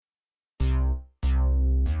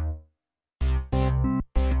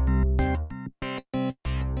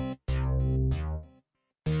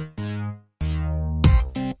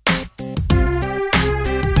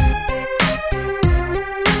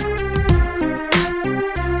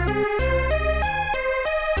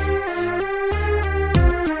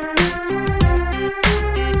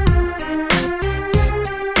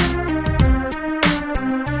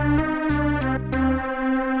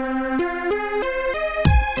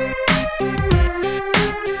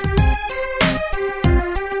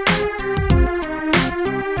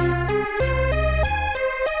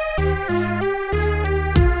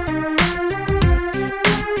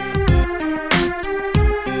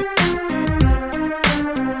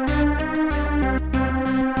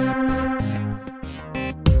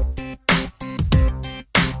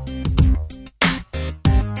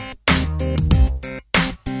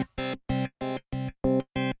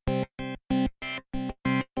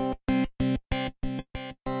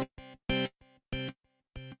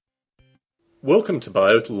Welcome to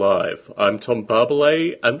Biota Live. I'm Tom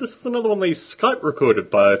Barbalet, and this is another one of these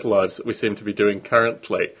Skype-recorded Biota Lives that we seem to be doing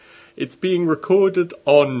currently. It's being recorded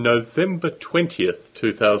on November 20th,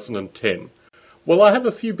 2010. Well, I have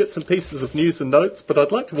a few bits and pieces of news and notes, but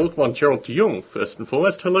I'd like to welcome on Gerald de Jong first and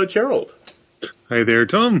foremost. Hello, Gerald. Hi there,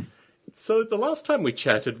 Tom. So the last time we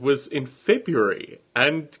chatted was in February,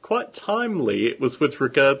 and quite timely. It was with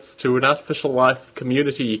regards to an artificial life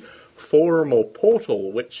community forum or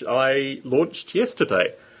portal, which I launched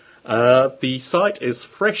yesterday. The site is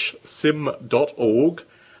freshsim.org,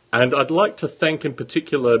 and I'd like to thank in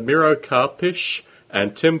particular Miro Karpish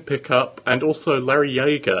and Tim Pickup and also Larry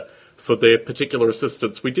Yeager for their particular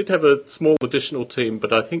assistance. We did have a small additional team,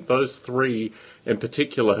 but I think those three in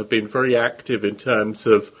particular have been very active in terms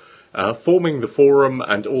of forming the forum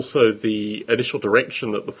and also the initial direction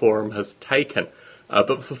that the forum has taken.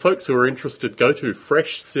 But for folks who are interested, go to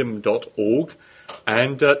freshsim.org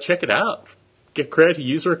and check it out. Create a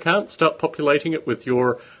user account, start populating it with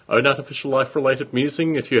your own artificial life-related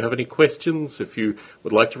musing. If you have any questions, if you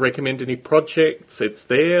would like to recommend any projects, it's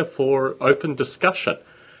there for open discussion.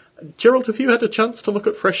 Gerald, have you had a chance to look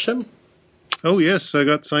at FreshSim? Oh, yes, I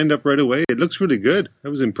got signed up right away. It looks really good. I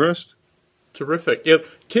was impressed. Terrific. Yeah,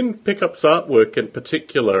 Tim Pickup's artwork in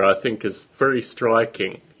particular, I think, is very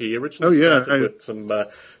striking. He originally started with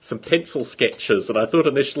some pencil sketches, and I thought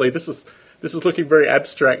initially this is looking very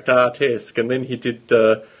abstract art-esque, and then he did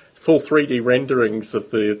full 3D renderings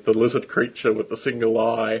of the lizard creature with the single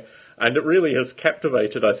eye, and it really has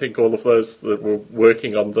captivated, I think, all of those that were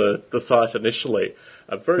working on the site initially.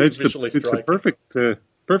 Very visually striking. It's the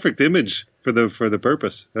perfect image for the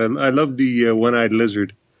purpose. I love the one-eyed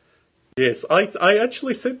lizard. Yes, I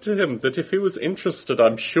actually said to him that if he was interested,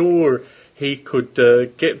 I'm sure he could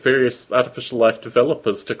get various artificial life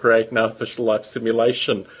developers to create an artificial life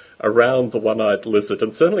simulation around the one-eyed lizard.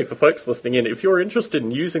 And certainly for folks listening in, if you're interested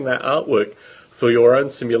in using that artwork for your own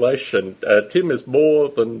simulation, Tim is more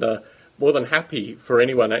than happy for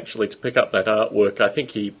anyone actually to pick up that artwork. I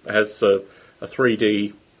think he has a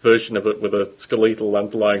 3D version of it with a skeletal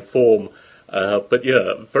underlying form. But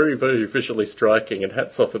yeah, very, very visually striking, and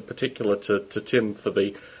hats off in particular to Tim for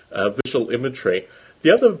the visual imagery. The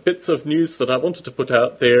other bits of news that I wanted to put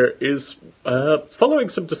out there is following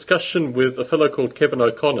some discussion with a fellow called Kevin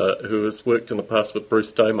O'Connor, who has worked in the past with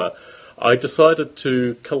Bruce Damer. I decided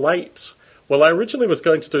to collate. Well, I originally was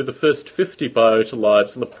going to do the first 50 Biota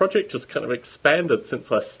Lives, and the project has kind of expanded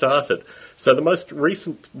since I started. So the most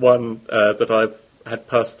recent one that I've had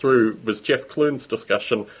passed through was Jeff Clune's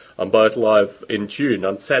discussion on Biota Live in June.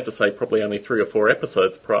 I'm sad to say probably only 3 or 4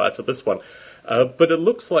 episodes prior to this one. But it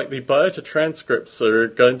looks like the Biota transcripts are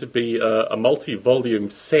going to be a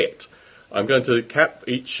multi-volume set. I'm going to cap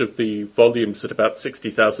each of the volumes at about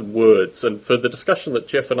 60,000 words. And for the discussion that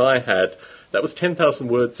Jeff and I had, that was 10,000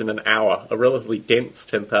 words in an hour, a relatively dense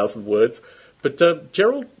 10,000 words. But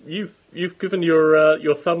Gerald, you've given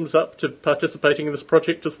your thumbs up to participating in this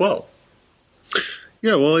project as well.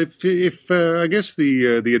 Yeah, well, if I guess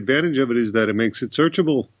the advantage of it is that it makes it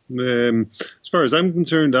searchable. As far as I'm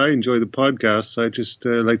concerned, I enjoy the podcasts. I just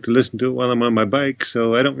like to listen to it while I'm on my bike,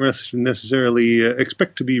 so I don't necessarily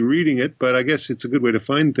expect to be reading it, but I guess it's a good way to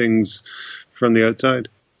find things from the outside.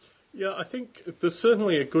 Yeah, I think there's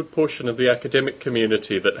certainly a good portion of the academic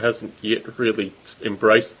community that hasn't yet really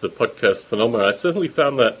embraced the podcast phenomenon. I certainly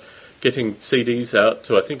found that getting CDs out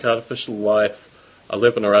to, I think, Artificial Life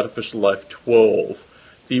 11 or Artificial Life 12,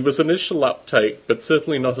 there was initial uptake, but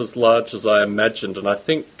certainly not as large as I imagined, and I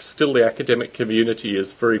think still the academic community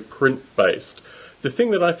is very print-based. The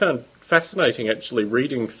thing that I found fascinating, actually,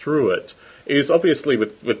 reading through it, is obviously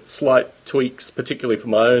with slight tweaks, particularly for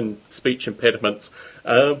my own speech impediments,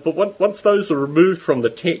 but once those are removed from the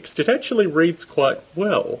text, it actually reads quite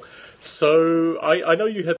well. So I know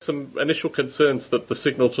you had some initial concerns that the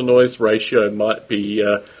signal-to-noise ratio might be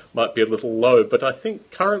a little low, but I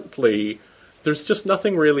think currently there's just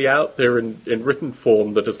nothing really out there in written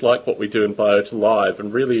form that is like what we do in Biota Live,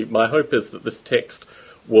 and really my hope is that this text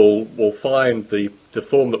will find the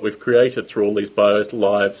form that we've created through all these Biota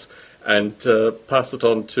Lives and pass it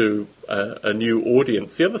on to a new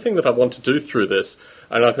audience. The other thing that I want to do through this,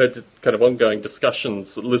 and I've had kind of ongoing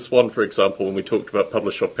discussions, Liz Swan, for example, when we talked about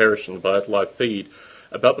Publish or Perish in the Biota Live feed,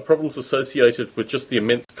 about the problems associated with just the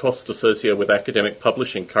immense cost associated with academic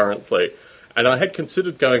publishing currently. And I had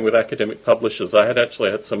considered going with academic publishers. I had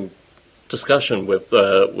actually had some discussion with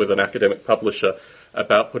an academic publisher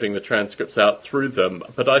about putting the transcripts out through them.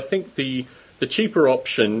 But I think the cheaper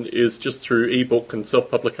option is just through ebook and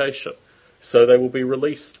self-publication. So they will be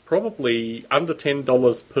released probably under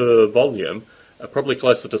 $10 per volume, probably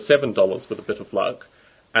closer to $7 with a bit of luck.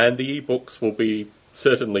 and the e-books will be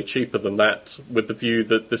certainly cheaper than that, with the view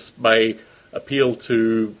that this may appeal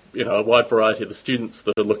to a wide variety of the students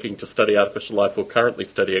that are looking to study artificial life or currently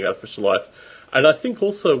studying artificial life. And I think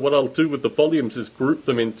also what I'll do with the volumes is group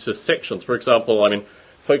them into sections. For example,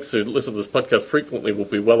 folks who listen to this podcast frequently will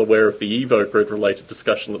be well aware of the EvoGrid-related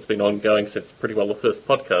discussion that's been ongoing since pretty well the first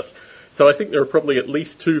podcast. So I think there are probably at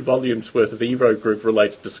least 2 volumes worth of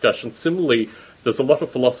EvoGrid-related discussion. Similarly, there's a lot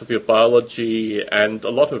of philosophy of biology and a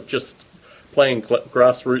lot of just playing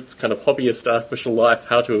grassroots kind of hobbyist artificial life,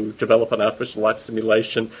 how to develop an artificial life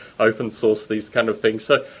simulation, open source, these kind of things.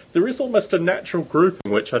 So there is almost a natural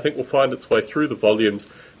grouping which I think will find its way through the volumes,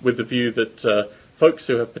 with the view that folks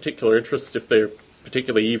who have particular interests, if they're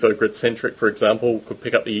particularly EvoGrid-centric, for example, could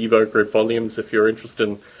pick up the EvoGrid volumes. If you're interested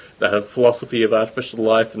in the philosophy of artificial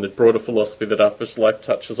life and the broader philosophy that artificial life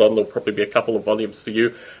touches on, there'll probably be a couple of volumes for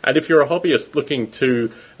you. And if you're a hobbyist looking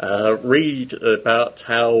to read about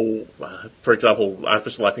how, for example,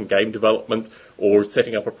 artificial life in game development or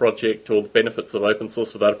setting up a project or the benefits of open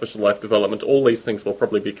source with artificial life development, all these things will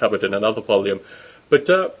probably be covered in another volume. But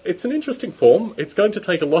it's an interesting form. It's going to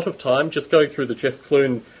take a lot of time. Just going through the Jeff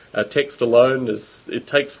Clune text alone, it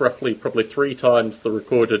takes roughly probably 3 times the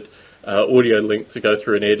recorded audio length to go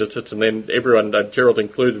through and edit it, and then everyone, Gerald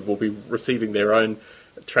included, will be receiving their own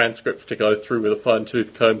transcripts to go through with a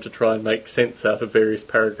fine-tooth comb to try and make sense out of various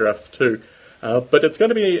paragraphs too. But it's going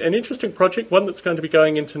to be an interesting project, one that's going to be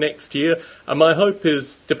going into next year. And my hope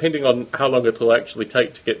is, depending on how long it will actually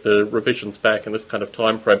take to get the revisions back in this kind of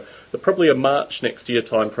time frame, that probably a March next year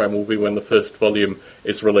time frame will be when the first volume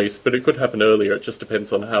is released. But it could happen earlier. It just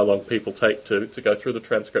depends on how long people take to go through the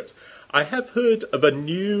transcripts. I have heard of a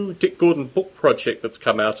new Dick Gordon book project that's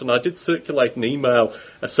come out, and I did circulate an email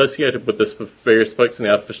associated with this with various folks in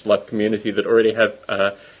the artificial life community that already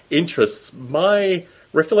have interests. My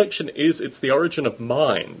recollection is it's The Origin of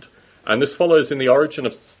Mind, and this follows in the origin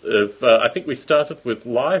of I think we started with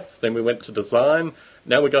life, then we went to design,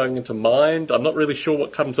 now we're going into mind. I'm not really sure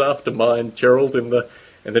what comes after mind, Gerald, in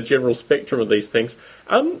the general spectrum of these things.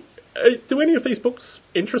 Do any of these books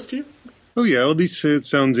interest you? Oh yeah, well, these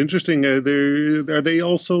sounds interesting. Are they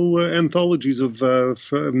also anthologies of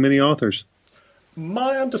many authors?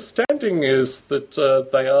 My understanding is that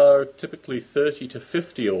they are typically 30 to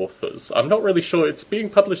 50 authors. I'm not really sure. It's being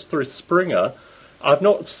published through Springer. I've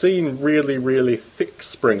not seen really, really thick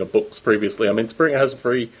Springer books previously. I mean, Springer has a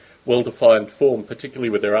very well-defined form, particularly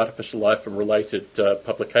with their artificial life and related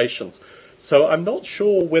publications. So I'm not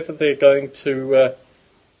sure whether they're going to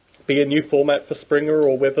be a new format for Springer,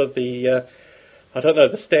 or whether the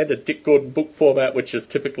standard Dick Gordon book format, which is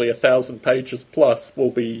typically 1,000 pages plus,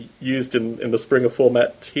 will be used in the Springer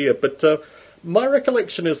format here. But my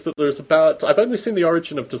recollection is that I've only seen The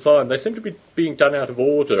Origin of Design. They seem to be being done out of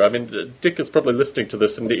order. I mean, Dick is probably listening to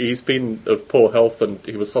this, and he's been of poor health, and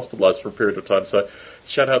he was hospitalised for a period of time, so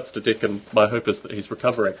shout-outs to Dick, and my hope is that he's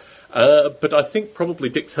recovering. But I think probably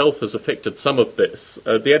Dick's health has affected some of this.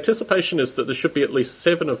 The anticipation is that there should be at least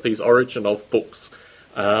 7 of these Origin of books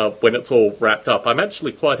when it's all wrapped up. I'm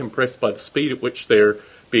actually quite impressed by the speed at which they're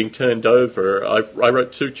being turned over. I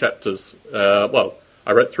wrote 2 chapters.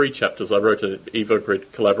 I wrote 3 chapters. I wrote an EvoGrid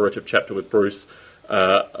collaborative chapter with Bruce,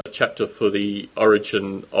 a chapter for the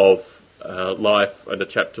origin of life, and a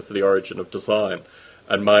chapter for the origin of design.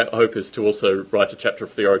 And my hope is to also write a chapter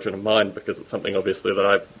for the origin of mind, because it's something obviously that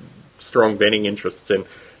I have strong venning interests in,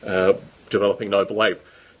 developing Noble Ape.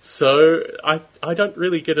 So I don't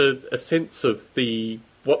really get a sense of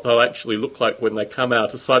what they'll actually look like when they come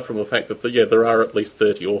out, aside from the fact that there are at least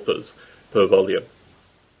 30 authors per volume.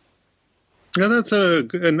 Yeah, that's a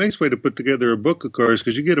nice way to put together a book, of course,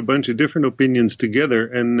 because you get a bunch of different opinions together,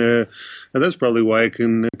 and that's probably why it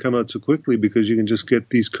can come out so quickly, because you can just get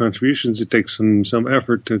these contributions. It takes some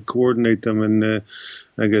effort to coordinate them and,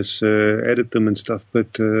 I guess, edit them and stuff, but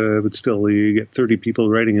still, you get 30 people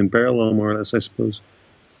writing in parallel, more or less, I suppose.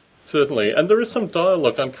 Certainly, and there is some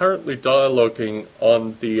dialogue. I'm currently dialoguing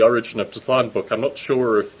on the Origin of Design book. I'm not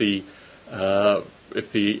sure if the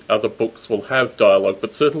other books will have dialogue,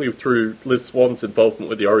 but certainly through Liz Swan's involvement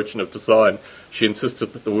with the Origin of Design, she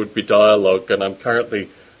insisted that there would be dialogue, and I'm currently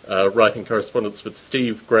writing correspondence with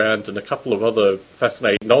Steve Grand and a couple of other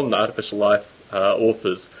fascinating non-artificial life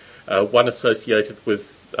authors, one associated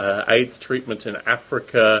with AIDS treatment in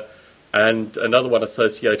Africa, and another one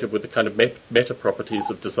associated with the kind of meta properties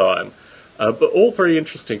of design. But all very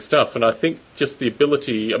interesting stuff, and I think just the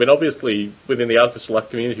ability, I mean, obviously, within the artificial life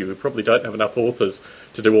community, we probably don't have enough authors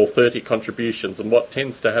to do all 30 contributions, and what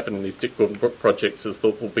tends to happen in these Dick Gordon book projects is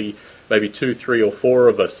there will be maybe 2, 3, or 4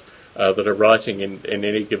 of us that are writing in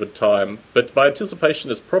any given time. But my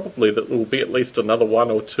anticipation is probably that there will be at least another one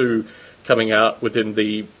or two coming out within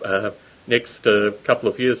the next couple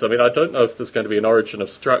of years. I mean, I don't know if there's going to be an origin of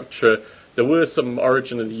structure. There were some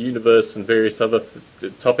origin of the universe and various other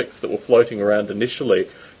topics that were floating around initially.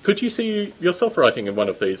 Could you see yourself writing in one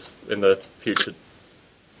of these in the future?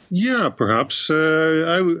 Yeah, perhaps.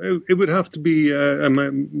 It would have to be,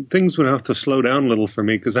 things would have to slow down a little for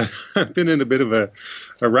me because I've been in a bit of a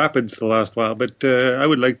rapids the last while. But I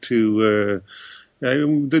would like to,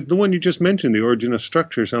 the one you just mentioned, the origin of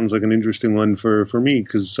structure, sounds like an interesting one for me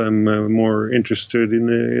because I'm more interested in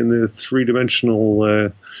the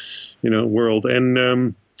three-dimensional, world.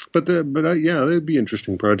 And yeah, that'd be an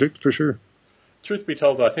interesting project for sure. Truth be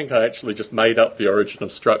told, I think I actually just made up the origin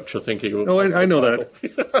of structure thinking of... Oh, I know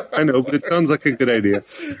that. I know, but it sounds like a good idea.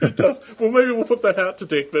 It does. Well, maybe we'll put that out to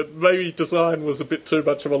Dick, that maybe design was a bit too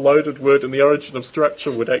much of a loaded word and the origin of structure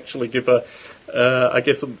would actually give a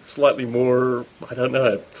slightly more,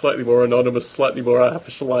 slightly more anonymous, slightly more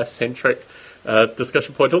artificial life-centric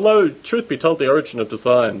discussion point. Although, truth be told, the origin of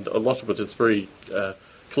design, a lot of it is very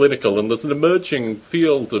clinical, and there's an emerging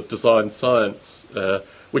field of design science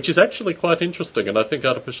which is actually quite interesting, and I think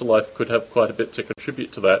artificial life could have quite a bit to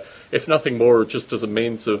contribute to that, if nothing more just as a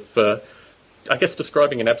means of,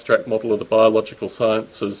 describing an abstract model of the biological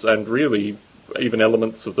sciences and really even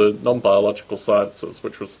elements of the non-biological sciences,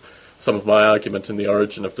 which was some of my argument in the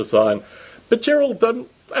origin of design. But Gerald,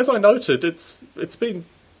 as I noted, it's been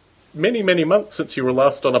many, many months since you were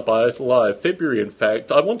last on a Biote Live, February in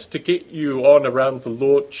fact. I wanted to get you on around the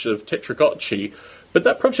launch of Tetragotchi, but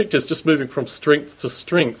that project is just moving from strength to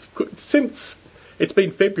strength. Since it's been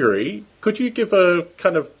February, could you give a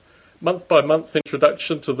kind of month-by-month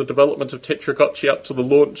introduction to the development of Tetragotchi up to the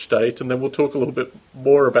launch date, and then we'll talk a little bit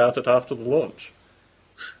more about it after the launch?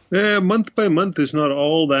 Month by month is not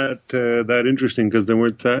all that interesting because there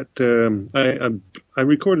weren't that. I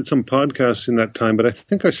recorded some podcasts in that time, but I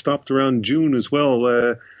think I stopped around June as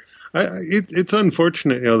well. It's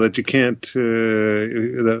unfortunate, that you can't,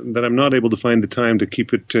 that I'm not able to find the time to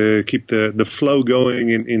keep the flow going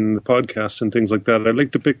in the podcasts and things like that. I'd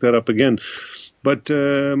like to pick that up again. But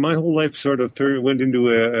my whole life sort of went into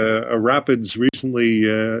a rapids recently,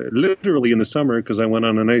 literally in the summer, because I went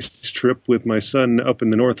on a nice trip with my son up in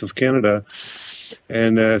the north of Canada.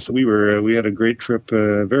 And so we had a great trip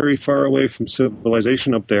very far away from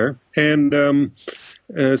civilization up there. And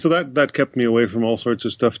so that kept me away from all sorts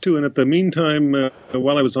of stuff too. And at the meantime,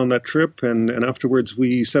 while I was on that trip and afterwards,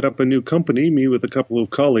 we set up a new company, me with a couple of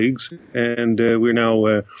colleagues, and we're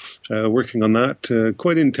now working on that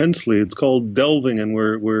quite intensely. It's called Delving, and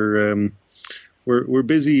we're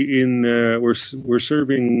busy in we're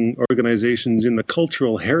serving organizations in the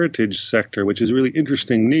cultural heritage sector, which is a really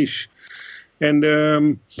interesting niche.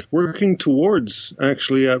 And working towards,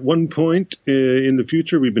 actually, at one point in the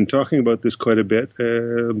future, we've been talking about this quite a bit,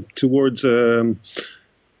 towards a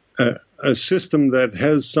system that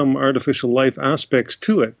has some artificial life aspects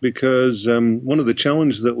to it, because one of the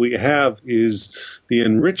challenges that we have is the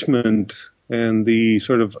enrichment and the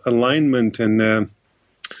sort of alignment and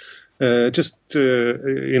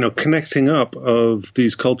connecting up of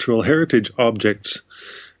these cultural heritage objects.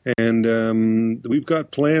 And we've got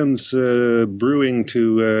plans brewing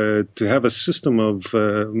to have a system of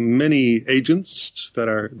many agents that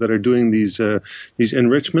are doing these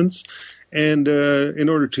enrichments, and in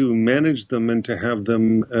order to manage them and to have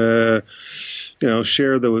them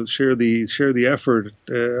share the effort,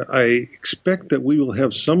 I expect that we will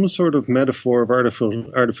have some sort of metaphor of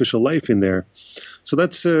artificial life in there. So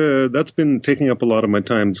that's been taking up a lot of my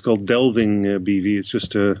time. It's called Delving BV. It's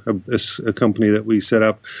just a company that we set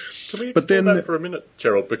up. Can we explore that for a minute,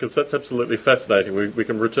 Gerald? Because that's absolutely fascinating. We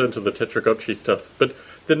can return to the Tetragotchi stuff. But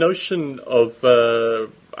the notion of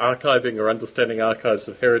archiving or understanding archives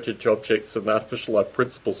of heritage objects and the artificial life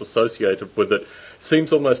principles associated with it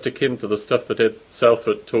seems almost akin to the stuff that Ed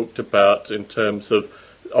Salford talked about in terms of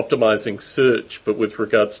optimizing search, but with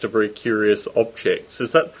regards to very curious objects.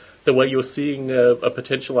 Is that the way you're seeing a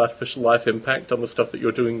potential artificial life impact on the stuff that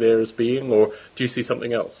you're doing there as being, or do you see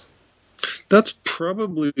something else? That's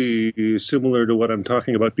probably similar to what I'm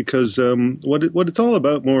talking about, because what it's all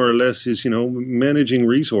about, more or less, is managing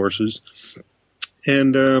resources,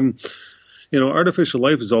 and artificial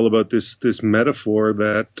life is all about this metaphor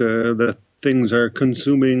that things are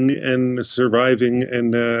consuming and surviving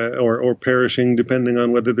and or perishing, depending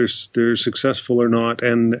on whether they're successful or not.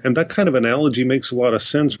 And that kind of analogy makes a lot of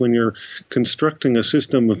sense when you're constructing a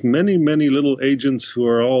system of many, many little agents who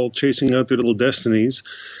are all chasing out their little destinies.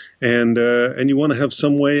 And you want to have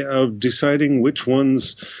some way of deciding which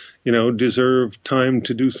ones, deserve time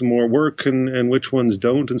to do some more work and which ones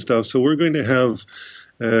don't and stuff. So we're going to have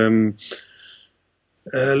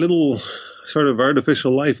little sort of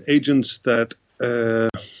artificial life agents that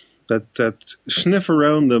sniff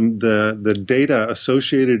around the data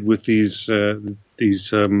associated with these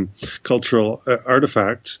cultural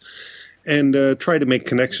artifacts and try to make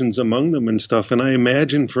connections among them and stuff. And I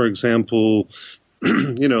imagine, for example,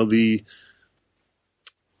 the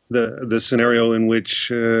scenario in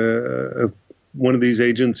which one of these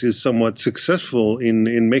agents is somewhat successful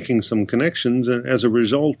in making some connections, and as a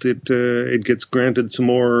result, it gets granted some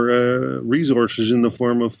more resources in the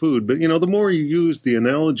form of food. But the more you use the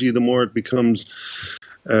analogy, the more it becomes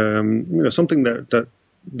something that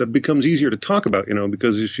becomes easier to talk about,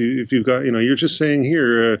 because if you've got, you're just saying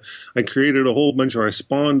here, I created a whole bunch, or I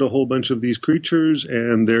spawned a whole bunch of these creatures,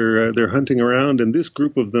 and they're hunting around, and this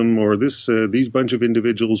group of them, or these bunch of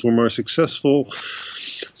individuals were more successful.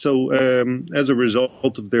 So as a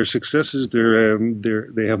result of their successes,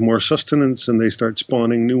 they have more sustenance, and they start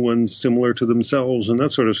spawning new ones similar to themselves, and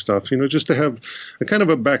that sort of stuff. Just to have a kind of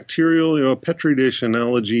a bacterial, a petri dish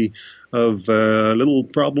analogy of little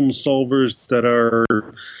problem solvers that are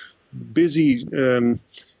busy,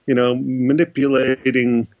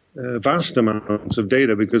 manipulating vast amounts of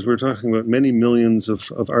data, because we're talking about many millions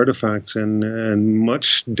of artifacts and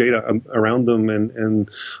much data around them, and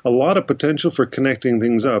a lot of potential for connecting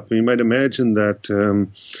things up. You might imagine that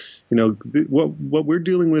what we're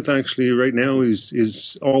dealing with actually right now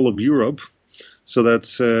is all of Europe. So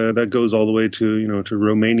that goes all the way to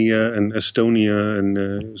Romania and Estonia,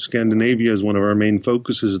 and Scandinavia is one of our main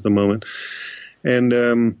focuses at the moment.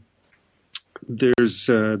 And there's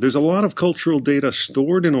a lot of cultural data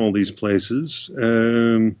stored in all these places,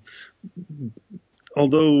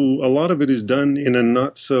 although a lot of it is done in a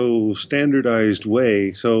not so standardized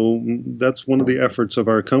way. So that's one of the efforts of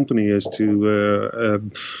our company, is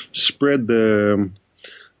to spread the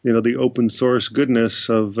open source goodness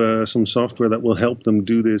of some software that will help them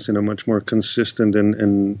do this in a much more consistent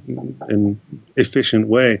and efficient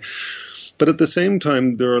way. But at the same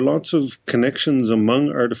time, there are lots of connections among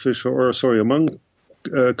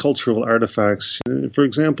cultural artifacts. For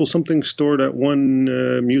example, something stored at one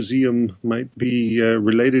museum might be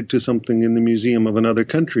related to something in the museum of another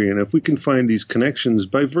country. And if we can find these connections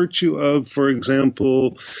by virtue of, for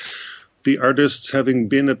example, the artists having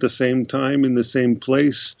been at the same time in the same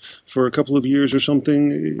place for a couple of years or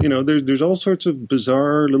something, there's all sorts of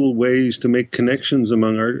bizarre little ways to make connections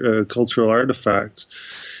among cultural artifacts.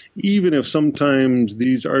 Even if sometimes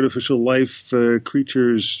these artificial life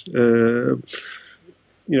creatures,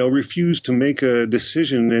 refuse to make a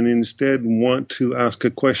decision and instead want to ask a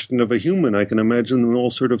question of a human, I can imagine them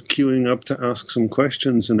all sort of queuing up to ask some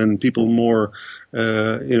questions, and then people who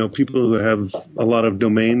have a lot of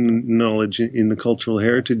domain knowledge in the cultural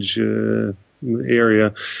heritage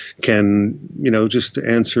area can, just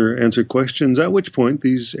answer questions, at which point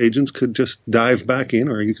these agents could just dive back in,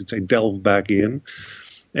 or you could say delve back in,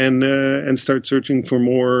 and start searching for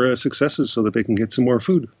more successes so that they can get some more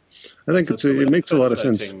food. I think it makes a lot of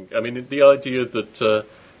sense. I mean, the idea that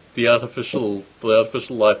the artificial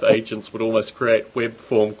life agents would almost create web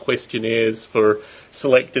form questionnaires for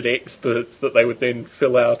selected experts that they would then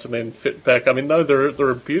fill out and then fit back. I mean, no, there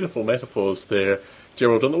are beautiful metaphors there,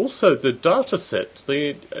 Gerald, and also the data set,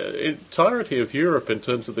 the entirety of Europe in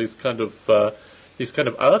terms of these kind of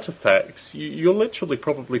artifacts. You're literally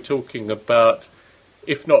probably talking about,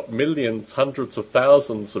 if not millions, hundreds of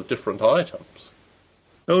thousands of different items.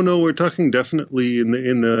 Oh no, we're talking definitely in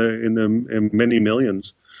the many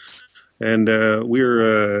millions, and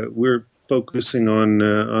we're focusing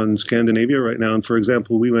on Scandinavia right now. And for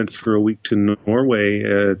example, we went for a week to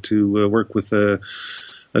Norway to work with a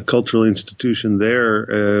cultural institution there.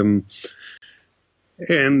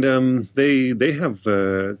 And they have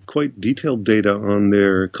quite detailed data on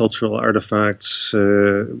their cultural artifacts,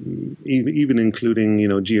 even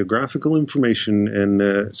including geographical information.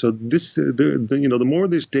 And so this, the more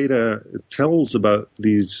this data tells about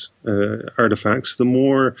these artifacts, the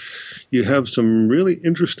more you have some really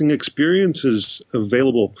interesting experiences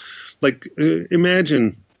available. Like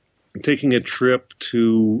imagine taking a trip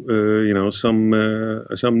to some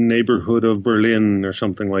neighborhood of Berlin or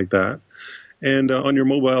something like that. And on your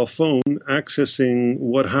mobile phone, accessing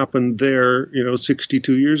what happened there,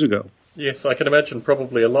 62 years ago. Yes, I can imagine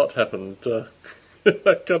probably a lot happened.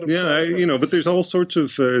 That kind of but there's all sorts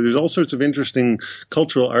of interesting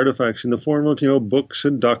cultural artifacts in the form of books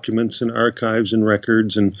and documents and archives and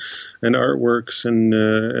records and artworks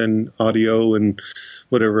and audio and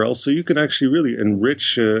whatever else. So you can actually really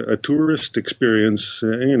enrich a tourist experience,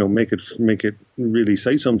 make it really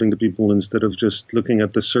say something to people instead of just looking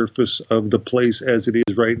at the surface of the place as it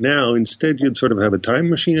is right now. Instead, you'd sort of have a time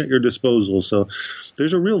machine at your disposal. So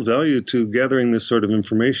there's a real value to gathering this sort of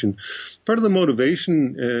information. Part of the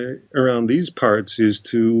motivation around these parts is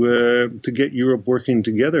to get Europe working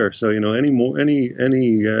together. So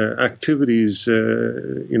any activities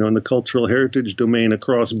in the cultural heritage domain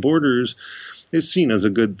across borders is seen as a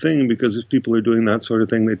good thing, because if people are doing that sort of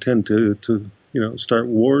thing, they tend to start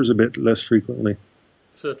wars a bit less frequently.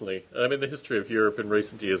 Certainly. I mean, the history of Europe in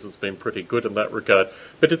recent years has been pretty good in that regard.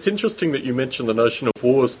 But it's interesting that you mention the notion of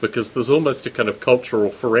wars, because there's almost a kind of cultural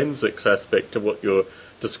forensics aspect to what you're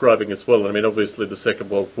describing as well. I mean, obviously the Second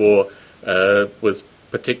World War was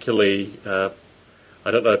particularly,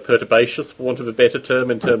 perturbaceous, for want of a better term,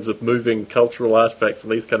 in terms of moving cultural artefacts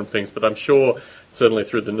and these kind of things. But I'm sure, certainly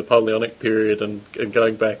through the Napoleonic period and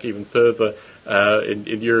going back even further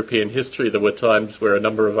in European history, there were times where a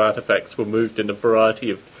number of artefacts were moved in a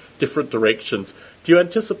variety of different directions. Do you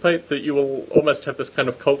anticipate that you will almost have this kind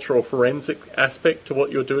of cultural forensic aspect to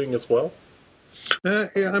what you're doing as well?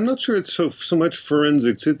 I'm not sure it's so much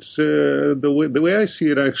forensics. It's the way I see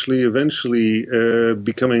it actually eventually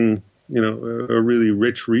becoming a really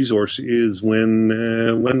rich resource is when,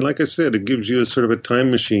 like I said, it gives you a sort of a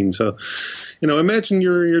time machine. So, imagine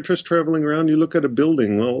you're just traveling around, you look at a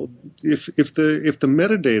building. Well, if the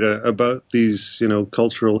metadata about these,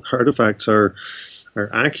 cultural artifacts are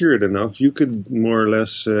accurate enough, you could more or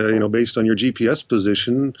less, based on your GPS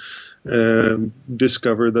position,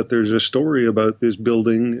 discover that there's a story about this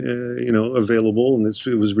building, available, and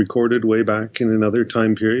it was recorded way back in another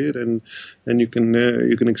time period, and you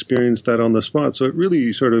can experience that on the spot. So it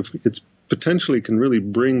really it's potentially can really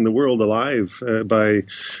bring the world alive by,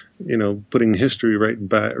 putting history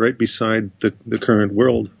right beside the current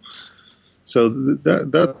world. So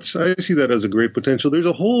that's I see that as a great potential. There's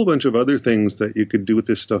a whole bunch of other things that you could do with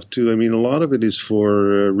this stuff too. I mean, a lot of it is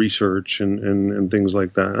for research and things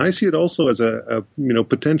like that. And I see it also as a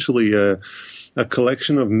potentially a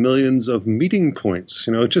collection of millions of meeting points.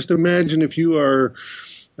 Just imagine if you are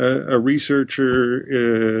a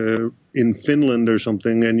researcher in Finland or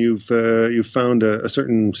something, and you've found a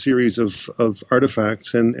certain series of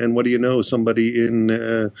artifacts, and what do you know? Somebody in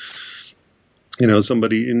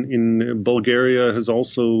in Bulgaria has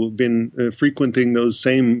also been frequenting those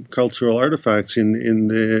same cultural artifacts in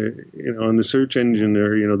the on the search engine,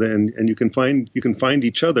 or and you can find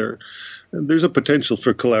each other. There's a potential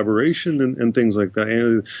for collaboration and things like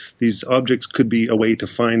that. These objects could be a way to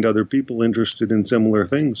find other people interested in similar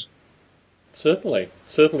things. Certainly.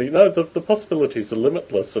 No, the possibilities are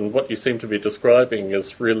limitless, and what you seem to be describing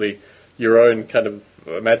is really your own kind of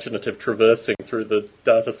imaginative traversing through the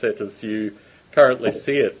data set as you currently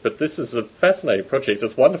see it. But this is a fascinating project.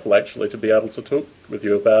 It's wonderful, actually, to be able to talk with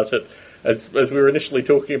you about it, as we were initially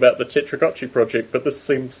talking about the Tetragotchi project, but this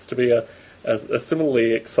seems to be a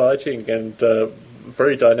similarly exciting and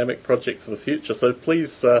very dynamic project for the future. So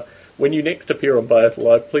please, when you next appear on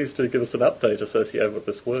BioLive, please do give us an update associated with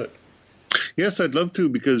this work. Yes, I'd love to,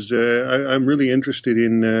 because I'm really interested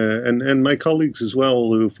in, and my colleagues as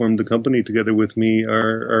well who formed the company together with me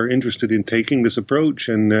are interested in taking this approach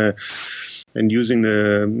and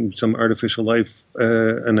using some artificial life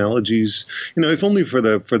analogies, if only for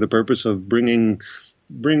the purpose of bringing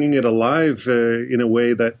it alive in a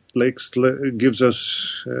way that gives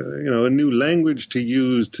us a new language to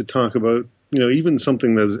use to talk about even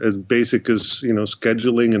something as basic as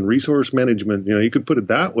scheduling and resource management. You could put it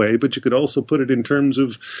that way, but you could also put it in terms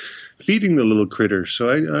of feeding the little critters. So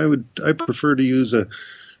I prefer to use an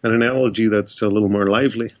analogy that's a little more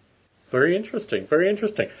lively. Very interesting.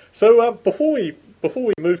 So before we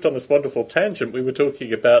moved on this wonderful tangent, we were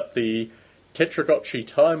talking about the Tetragotchi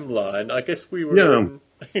timeline. I guess we were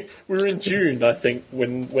in June, I think,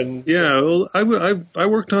 when. Yeah, well, I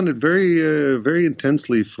worked on it very very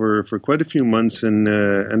intensely for quite a few months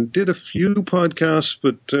and did a few podcasts,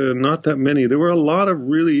 but not that many. There were a lot of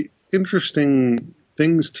really interesting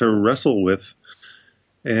things to wrestle with,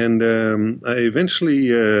 and I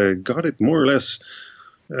eventually got it more or less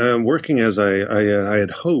working as I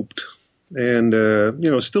had hoped. And,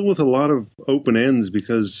 still with a lot of open ends,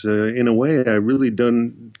 because in a way I really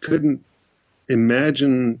couldn't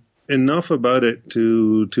imagine enough about it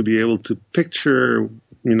to be able to picture,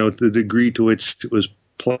 the degree to which it was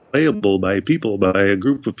playable by a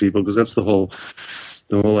group of people, because that's the whole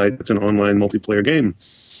idea. It's an online multiplayer game.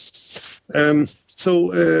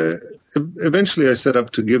 So eventually I set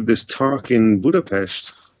up to give this talk in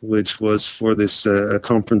Budapest, which was for this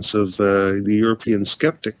conference of the European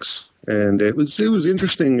skeptics. And it was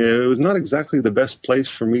interesting. It was not exactly the best place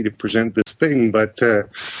for me to present this thing, but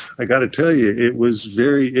I got to tell you, it was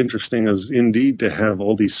very interesting as indeed to have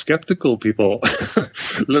all these skeptical people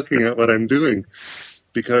looking at what I'm doing,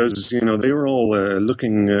 because they were all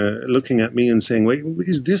looking at me and saying, "Wait,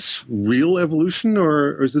 is this real evolution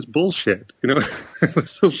or is this bullshit?" It was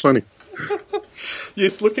so funny.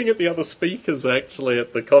 Yes, looking at the other speakers actually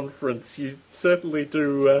at the conference, you certainly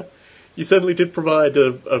do. You certainly did provide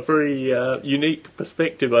a very unique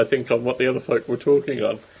perspective, I think, on what the other folk were talking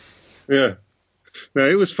on. Yeah. Now,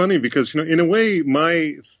 it was funny because, in a way,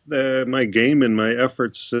 my game and my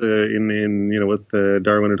efforts with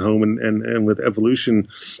Darwin at Home and with evolution,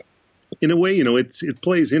 in a way, it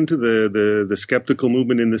plays into the skeptical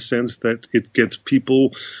movement in the sense that it gets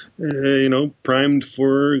people, primed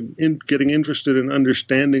for getting interested in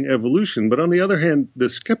understanding evolution. But on the other hand, the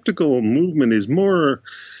skeptical movement is more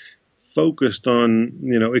focused on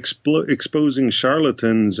exposing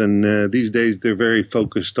charlatans, and these days they're very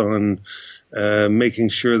focused on making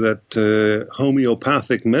sure that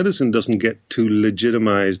homeopathic medicine doesn't get too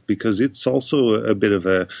legitimized, because it's also a bit of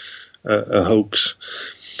a hoax.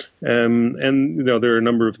 And there are a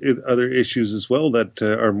number of other issues as well that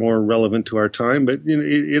are more relevant to our time. But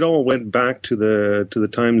it all went back to the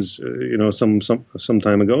times some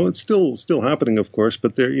time ago. It's still happening, of course.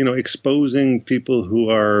 But they're exposing people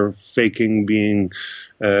who are faking being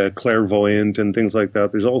clairvoyant and things like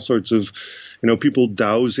that. There's all sorts of people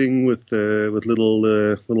dowsing with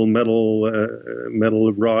little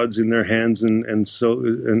metal rods in their hands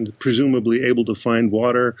and presumably able to find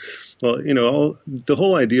water. Well, the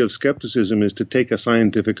whole idea of skepticism is to take a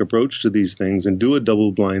scientific approach to these things and do a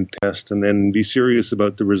double-blind test and then be serious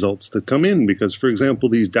about the results that come in. Because, for example,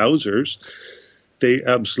 these dowsers, they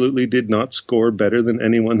absolutely did not score better than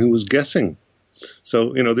anyone who was guessing.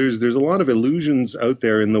 So, there's a lot of illusions out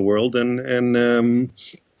there in the world, and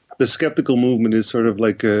the skeptical movement is sort of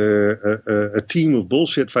like a team of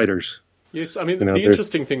bullshit fighters. Yes, I mean, the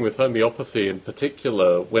interesting thing with homeopathy in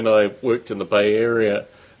particular, when I worked in the Bay Area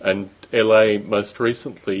and LA most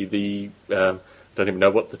recently, don't even know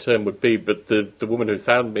what the term would be, but the woman who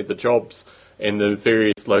found me the jobs in the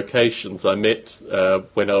various locations I met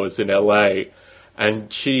when I was in LA,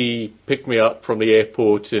 and she picked me up from the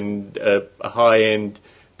airport in a high-end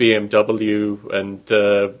BMW, and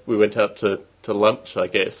we went out to lunch, I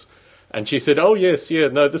guess. And she said, "Oh, yes,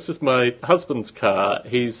 no, this is my husband's car.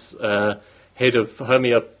 He's head of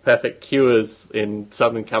homeopathic cures in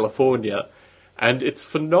Southern California, and it's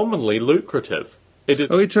phenomenally lucrative." It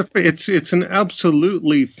is. Oh, it's an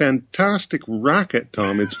absolutely fantastic racket,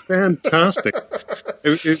 Tom. It's fantastic.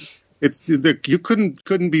 You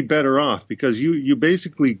couldn't be better off, because you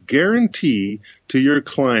basically guarantee to your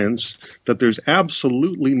clients that there's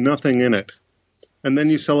absolutely nothing in it, and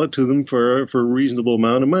then you sell it to them for a reasonable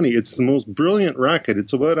amount of money. It's the most brilliant racket.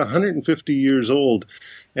 It's about 150 years old,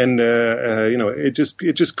 and it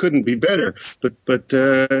just couldn't be better. But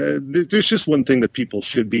there's just one thing that people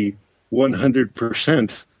should be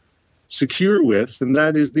 100% secure with, and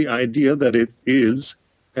that is the idea that it is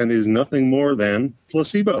and is nothing more than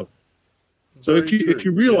placebo. So if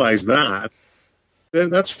you realize that, then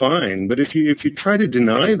that's fine. But if you try to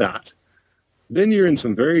deny that, then you're in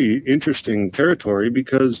some very interesting territory,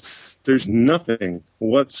 because there's nothing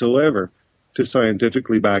whatsoever to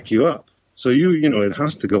scientifically back you up. So it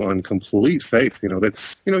has to go on complete faith. That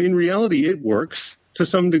in reality it works to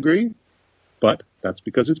some degree, but that's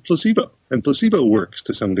because it's placebo, and placebo works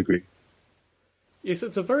to some degree. Yes,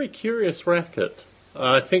 it's a very curious racket.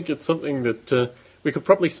 I think it's something that we could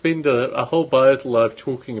probably spend a whole Biota Live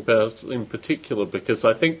talking about in particular, because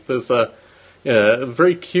I think there's a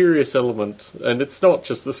very curious element, and it's not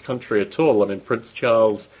just this country at all. I mean, Prince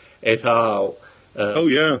Charles et al. Oh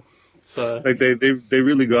yeah, they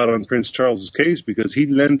really got on Prince Charles's case, because he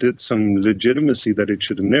lent it some legitimacy that it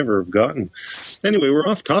should have never have gotten. Anyway, we're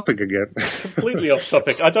off topic again. Completely off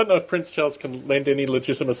topic. I don't know if Prince Charles can lend any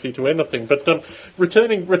legitimacy to anything, but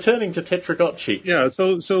returning to Tetragotchi. Yeah,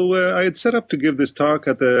 so I had set up to give this talk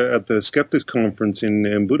at the Skeptics Conference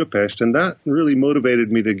in Budapest, and that really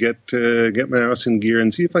motivated me to get my ass in gear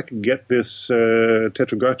and see if I could get this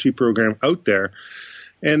Tetragotchi program out there.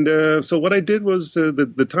 And so what I did was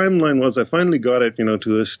the timeline was I finally got it,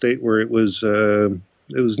 to a state where it was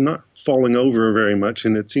not falling over very much,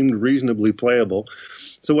 and it seemed reasonably playable.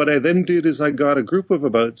 So what I then did is I got a group of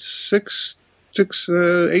about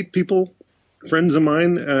eight people, friends of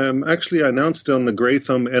mine. Actually, I announced it on the Grey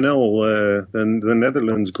Thumb NL, the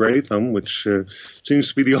Netherlands Grey Thumb, which seems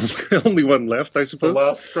to be the only one left, I suppose. The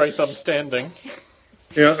last Grey Thumb standing.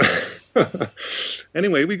 Yeah.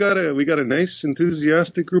 Anyway, we got a nice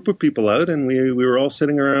enthusiastic group of people out, and we were all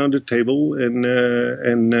sitting around a table, and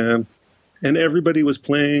everybody was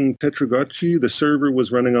playing Tetragotchi. The server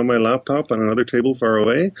was running on my laptop on another table far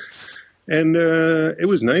away, and it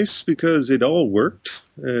was nice because it all worked.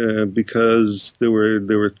 Because there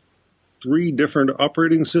were three different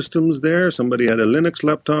operating systems there. Somebody had a Linux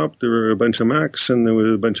laptop, there were a bunch of Macs, and there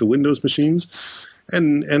were a bunch of Windows machines.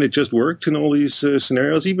 And it just worked in all these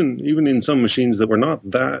scenarios, even in some machines that were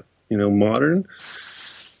not that modern.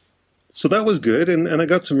 So that was good, and I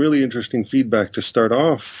got some really interesting feedback to start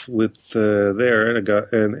off with there,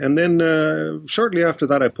 and then shortly after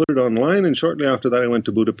that I put it online, and shortly after that I went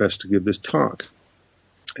to Budapest to give this talk.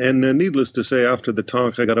 And needless to say, after the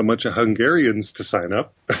talk, I got a bunch of Hungarians to sign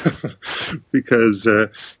up because,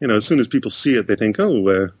 as soon as people see it, they think,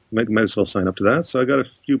 might as well sign up to that. So I got a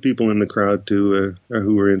few people in the crowd who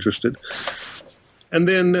were interested. And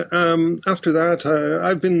then after that,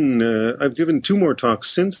 I've given two more talks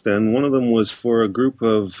since then. One of them was for a group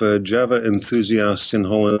of Java enthusiasts in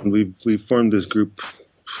Holland. We formed this group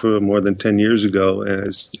for more than 10 years ago,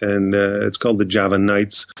 and it's called the Java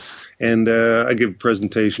Nights. And I gave a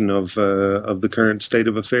presentation of the current state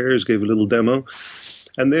of affairs, gave a little demo.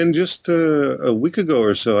 And then just a week ago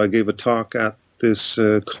or so, I gave a talk at this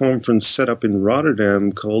conference set up in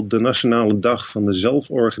Rotterdam called the Nationale Dag van de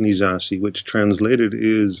Zelforganisatie, which translated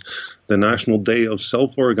is the National Day of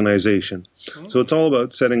Self-Organization. Oh. So it's all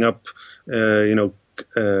about setting up,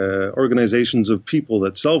 organizations of people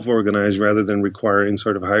that self-organize rather than requiring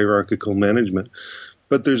sort of hierarchical management.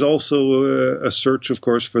 But there's also a search, of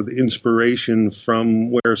course, for the inspiration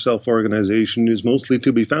from where self-organization is mostly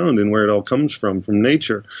to be found and where it all comes from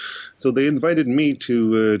nature. So they invited me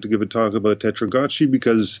to give a talk about Tetragotchi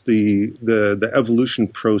because the evolution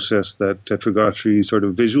process that Tetragotchi sort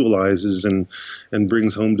of visualizes and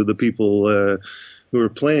brings home to the people who are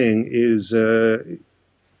playing is,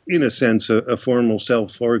 in a sense, a formal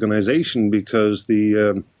self-organization because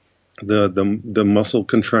the muscle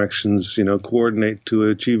contractions, coordinate to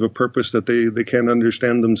achieve a purpose that they can't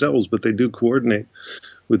understand themselves, but they do coordinate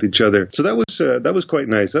with each other. So that was quite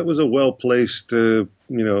nice. That was a well placed, a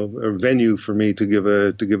venue for me to give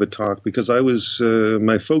a talk because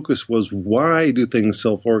my focus was why do things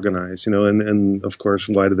self organize, and of course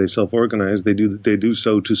why do they self organize? They do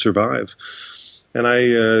so to survive, and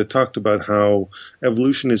I talked about how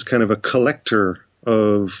evolution is kind of a collector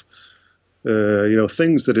of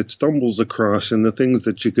things that it stumbles across, and the things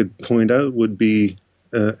that you could point out would be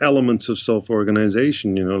elements of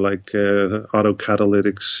self-organization, like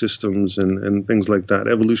autocatalytic systems and things like that.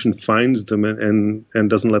 Evolution finds them and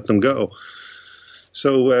doesn't let them go.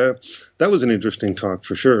 So that was an interesting talk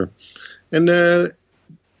for sure. And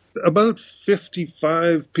about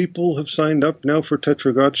 55 people have signed up now for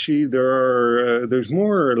Tetragotchi. There's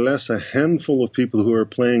more or less a handful of people who are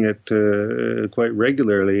playing it quite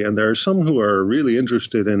regularly, and there are some who are really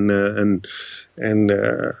interested and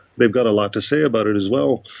they've got a lot to say about it as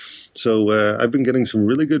well. So I've been getting some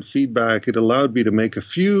really good feedback. It allowed me to make a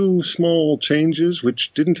few small changes,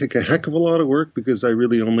 which didn't take a heck of a lot of work because I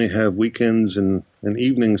really only have weekends and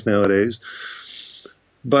evenings nowadays.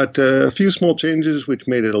 But a few small changes which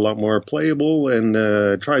made it a lot more playable, and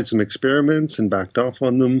tried some experiments and backed off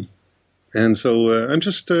on them. And so I'm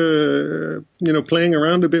just, playing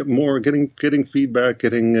around a bit more, getting feedback,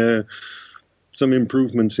 getting some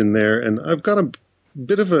improvements in there. And I've got a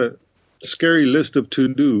bit of a scary list of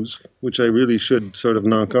to-dos, which I really should sort of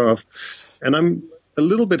knock off. And I'm a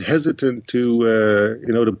little bit hesitant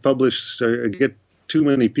to publish or get too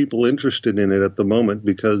many people interested in it at the moment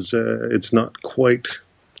because it's not quite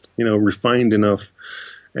refined enough,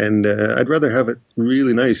 and I'd rather have it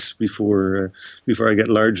really nice before I get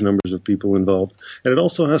large numbers of people involved. And it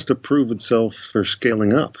also has to prove itself for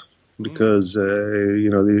scaling up, because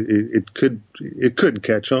it could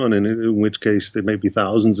catch on, and in which case there may be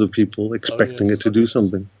thousands of people expecting it to do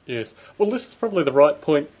something. Yes. Well, this is probably the right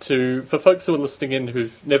point for folks who are listening in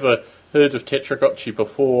who've never heard of Tetragotchi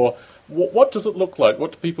before. What does it look like?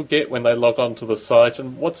 What do people get when they log on to the site,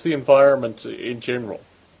 and what's the environment in general?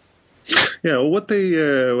 Yeah, well, what they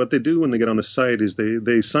do when they get on the site is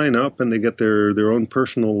they sign up and they get their own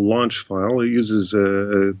personal launch file. It uses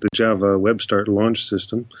the Java WebStart launch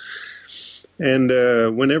system, and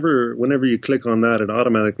whenever you click on that, it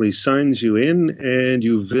automatically signs you in, and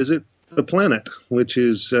you visit the planet, which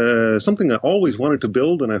is something I always wanted to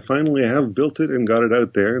build, and I finally have built it and got it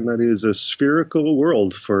out there. And that is a spherical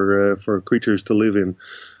world for creatures to live in.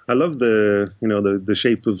 I love the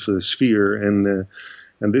shape of the sphere,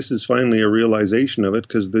 and this is finally a realization of it,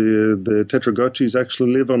 because the Tetragotchis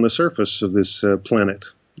actually live on the surface of this planet.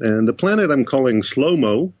 And the planet I'm calling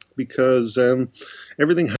Slow-Mo because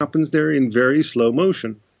everything happens there in very slow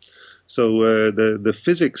motion. So the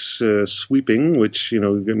physics sweeping, which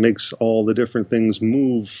makes all the different things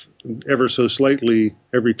move ever so slightly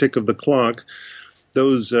every tick of the clock,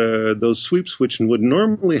 those sweeps, which would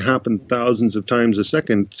normally happen thousands of times a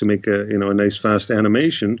second to make a nice fast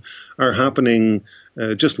animation, are happening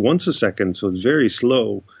just once a second. So it's very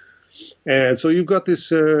slow. And so you've got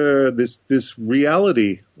this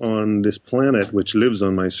reality on this planet which lives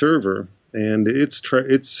on my server, and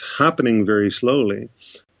it's happening very slowly.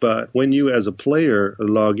 But when you, as a player,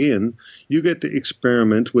 log in, you get to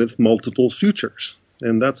experiment with multiple futures,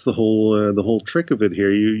 and that's the whole trick of it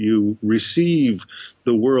here. You receive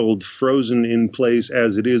the world frozen in place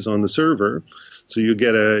as it is on the server, so you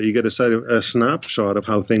get a snapshot of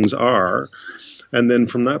how things are, and then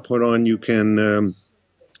from that point on, you can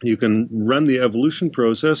run the evolution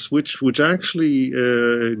process, which actually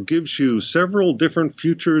gives you several different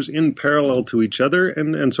futures in parallel to each other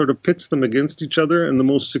and sort of pits them against each other. And the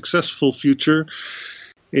most successful future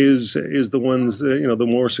is the ones, the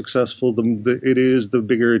more successful it is, the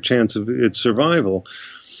bigger chance of its survival.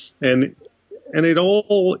 And it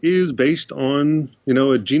all is based on, a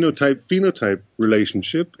genotype-phenotype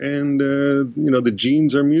relationship. And, the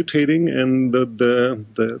genes are mutating, and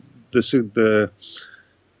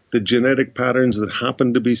the genetic patterns that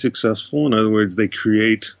happen to be successful, in other words, they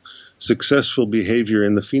create successful behavior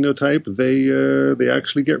in the phenotype, they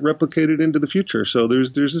actually get replicated into the future. So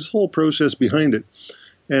there's this whole process behind it.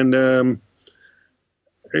 And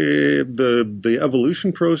the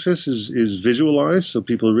evolution process is visualized, so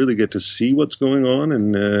people really get to see what's going on,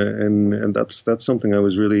 and that's something I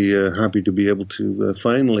was really happy to be able to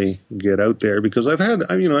finally get out there, because I've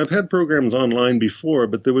had programs online before,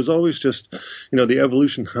 but there was always just the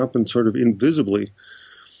evolution happened sort of invisibly,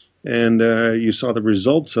 and you saw the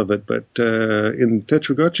results of it. But in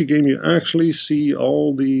Tetragotchi game, you actually see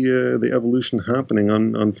all the evolution happening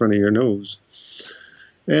on front of your nose,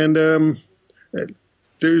 and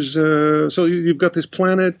there's so you've got this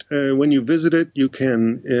planet. When you visit it, you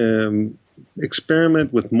can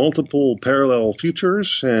experiment with multiple parallel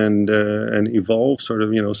futures and evolve sort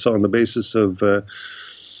of so on the basis of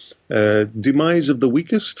demise of the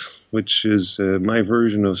weakest, which is my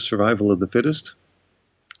version of survival of the fittest.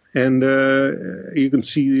 And you can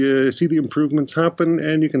see the improvements happen,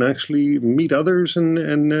 and you can actually meet others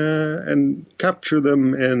and capture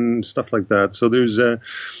them and stuff like that. So there's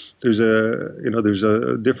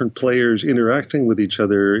different players interacting with each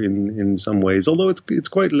other in some ways, although it's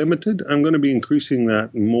quite limited. I'm going to be increasing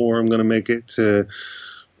that more. I'm going to make it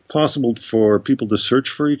possible for people to search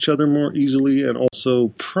for each other more easily, and also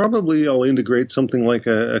probably I'll integrate something like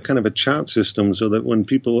a kind of a chat system, so that when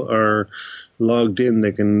people are logged in,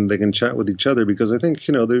 they can chat with each other, because I think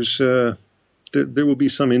there's there will be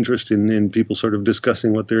some interest in people sort of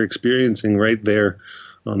discussing what they're experiencing right there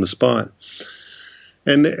on the spot.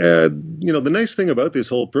 And the nice thing about this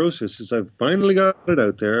whole process is I've finally got it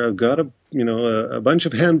out there. I've got a bunch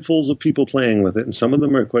of handfuls of people playing with it, and some of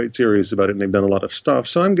them are quite serious about it, and they've done a lot of stuff.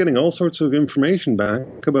 So I'm getting all sorts of information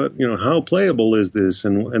back about how playable is this,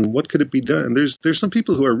 and what could it be done. There's some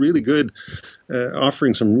people who are really good,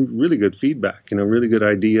 offering some really good feedback, really good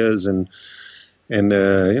ideas, and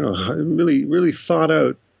really really thought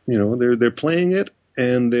out. They're playing it,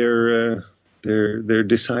 and they're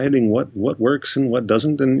deciding what works and what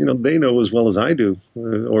doesn't, and they know as well as I do,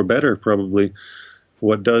 or better probably,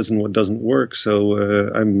 what does and what doesn't work. So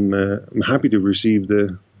I'm happy to receive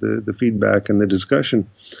the feedback and the discussion.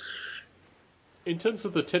 In terms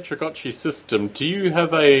of the Tetragotchi system, do you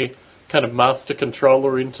have a kind of master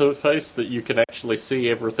controller interface that you can actually see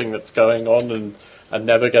everything that's going on and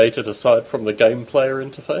navigate it aside from the game player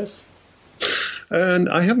interface? And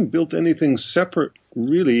I haven't built anything separate,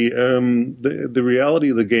 really. The reality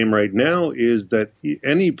of the game right now is that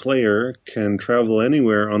any player can travel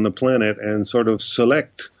anywhere on the planet and sort of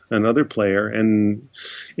select another player and,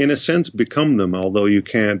 in a sense, become them. Although you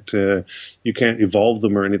can't evolve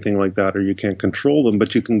them or anything like that, or you can't control them,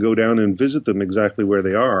 but you can go down and visit them exactly where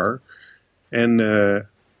they are, and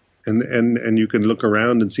you can look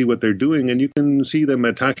around and see what they're doing, and you can see them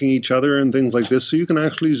attacking each other and things like this. So you can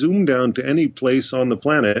actually zoom down to any place on the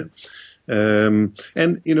planet. And,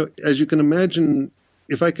 as you can imagine,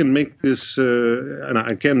 if I can make this, and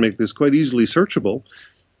I can make this quite easily searchable,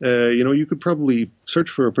 you could probably search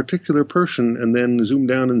for a particular person and then zoom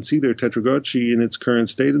down and see their Tetragotchi in its current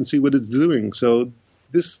state and see what it's doing. So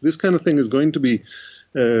this kind of thing is going to be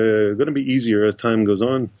easier as time goes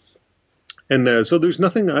on. And so there's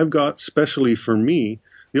nothing I've got specially for me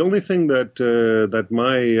The only thing that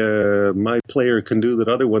my player can do that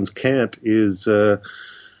other ones can't is I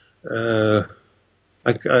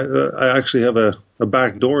actually have a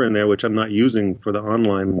back door in there which I'm not using for the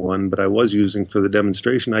online one, but I was using for the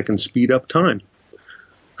demonstration. I can speed up time.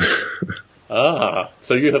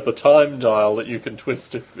 So you have the time dial that you can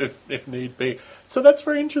twist if need be. So that's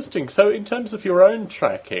very interesting. So in terms of your own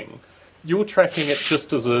tracking, you're tracking it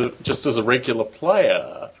just as a regular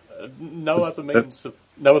player. No other means of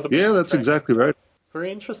Yeah, that's exactly right.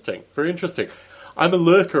 Very interesting. Very interesting. I'm a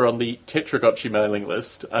lurker on the Tetragotchi mailing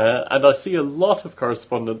list, and I see a lot of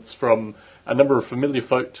correspondence from a number of familiar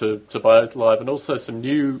folk to BioLive and also some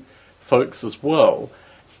new folks as well.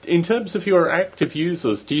 In terms of your active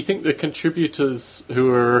users, do you think the contributors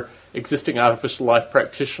who are existing artificial life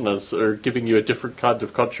practitioners are giving you a different kind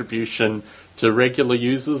of contribution to regular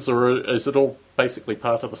users, or is it all basically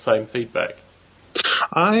part of the same feedback?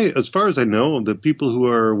 As far as I know, the people who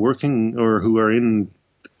are working or who are in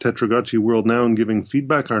Tetragotchi world now and giving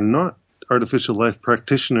feedback are not artificial life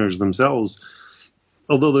practitioners themselves.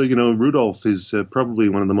 Although, Rudolf is probably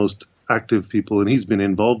one of the most active people, and he's been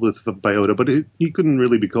involved with Biota, but he couldn't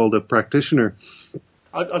really be called a practitioner.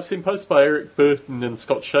 I've seen posts by Eric Burton and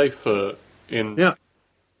Scott Schaefer in...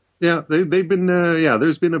 Yeah, they've been,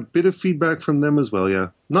 there's been a bit of feedback from them as well, yeah.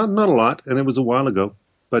 Not a lot, and it was a while ago,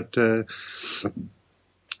 but,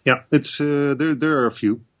 it's, there are a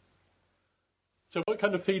few. So what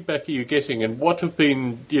kind of feedback are you getting, and what have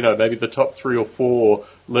been, maybe the top 3 or 4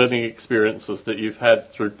 learning experiences that you've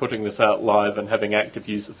had through putting this out live and having active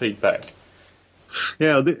user feedback?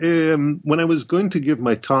 Yeah, when I was going to give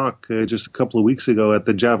my talk just a couple of weeks ago at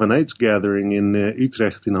the Javanites gathering in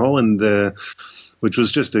Utrecht in Holland, which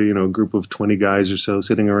was just a group of 20 guys or so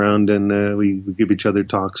sitting around, and we give each other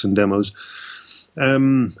talks and demos.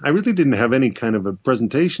 I really didn't have any kind of a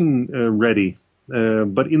presentation ready.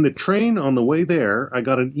 But in the train on the way there, I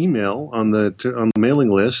got an email on the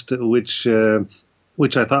mailing list, which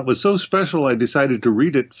I thought was so special. I decided to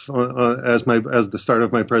read it as the start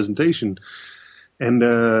of my presentation, and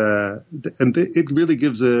it really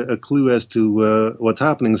gives a clue as to what's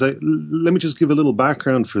happening. So let me just give a little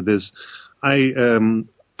background for this.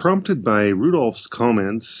 Prompted by Rudolf's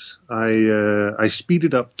comments, I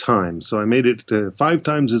speeded up time, so I made it 5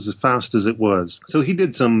 times as fast as it was. So he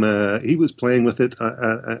did he was playing with it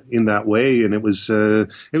in that way, and it was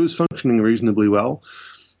functioning reasonably well.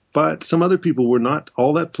 But some other people were not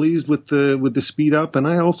all that pleased with the speed up, and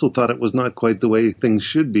I also thought it was not quite the way things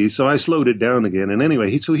should be. So I slowed it down again. And anyway,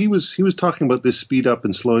 he was talking about this speed up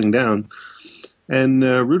and slowing down. And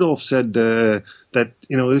Rudolf said that,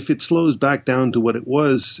 if it slows back down to what it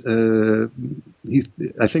was,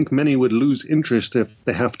 I think many would lose interest if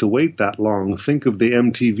they have to wait that long. Think of the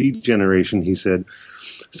MTV generation, he said.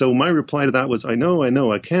 So my reply to that was, I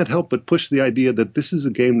know. I can't help but push the idea that this is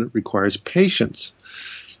a game that requires patience.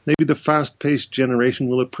 Maybe the fast-paced generation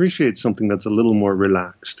will appreciate something that's a little more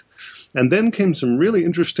relaxed. And then came some really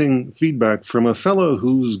interesting feedback from a fellow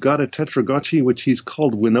who's got a Tetragotchi, which he's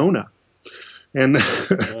called Winona. And,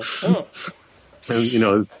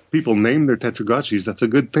 and people name their Tetragotchis. That's a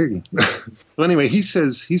good thing. So anyway, he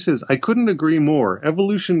says, I couldn't agree more.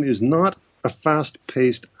 Evolution is not a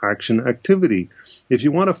fast-paced action activity. If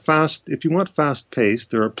you want fast-paced,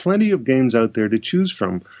 there are plenty of games out there to choose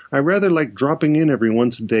from. I rather like dropping in every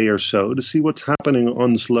once a day or so to see what's happening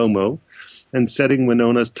on slow-mo and setting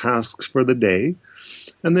Winona's tasks for the day,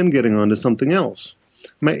 and then getting on to something else.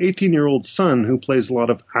 My 18-year-old son, who plays a lot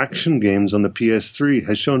of action games on the PS3,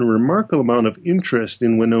 has shown a remarkable amount of interest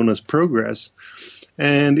in Winona's progress,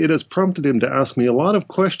 and it has prompted him to ask me a lot of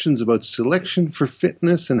questions about selection for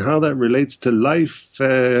fitness and how that relates to life,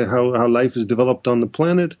 how life is developed on the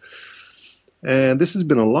planet. And this has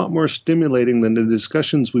been a lot more stimulating than the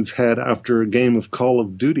discussions we've had after a game of Call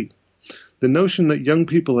of Duty. The notion that young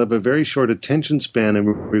people have a very short attention span and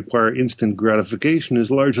require instant gratification is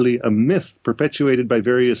largely a myth perpetuated by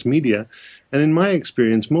various media, and in my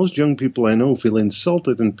experience, most young people I know feel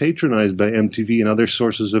insulted and patronized by MTV and other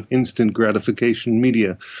sources of instant gratification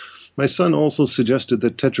media. My son also suggested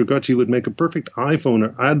that Tetragotchi would make a perfect iPhone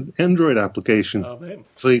or Android application,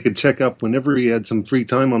 so he could check up whenever he had some free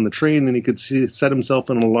time on the train, and he could set himself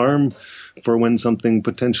an alarm for when something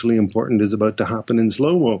potentially important is about to happen in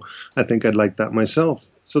slow-mo. I think I'd like that myself.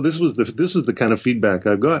 So this was the kind of feedback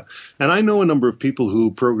I've got. And I know a number of people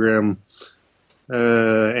who program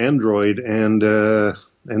Android and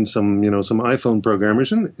some iPhone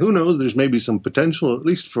programmers, and who knows, there's maybe some potential, at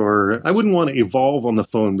least for, I wouldn't want to evolve on the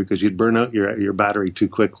phone because you'd burn out your battery too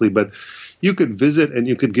quickly, but you could visit and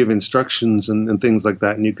you could give instructions and things like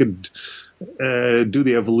that, and you could do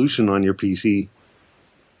the evolution on your PC.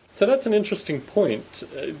 So that's an interesting point.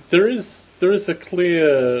 There is a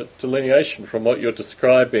clear delineation from what you're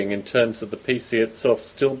describing in terms of the PC itself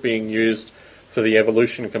still being used for the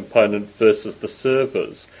evolution component versus the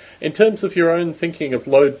servers. In terms of your own thinking of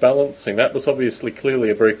load balancing, that was obviously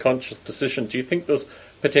clearly a very conscious decision. Do you think there's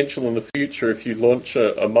potential in the future, if you launch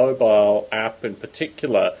a mobile app in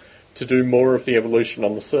particular, to do more of the evolution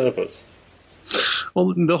on the servers?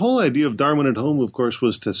 Well, the whole idea of Darwin at Home, of course,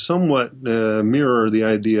 was to somewhat mirror the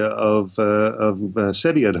idea of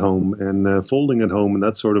SETI at Home and Folding at Home and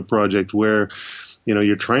that sort of project where,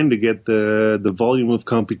 you're trying to get the volume of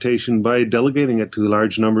computation by delegating it to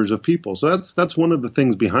large numbers of people. So that's one of the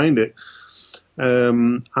things behind it.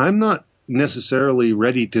 I'm not necessarily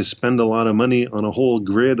ready to spend a lot of money on a whole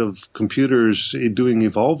grid of computers doing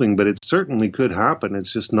evolving, but it certainly could happen.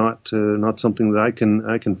 It's just not something that I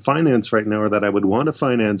can finance right now, or that I would want to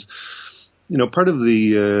finance. Part of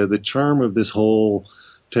the charm of this whole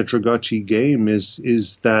Tetragotchi game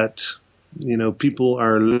is that people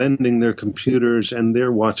are lending their computers and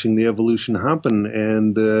they're watching the evolution happen,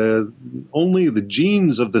 and only the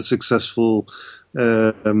genes of the successful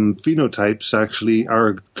phenotypes actually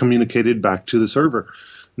are communicated back to the server.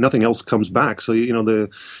 Nothing else comes back. So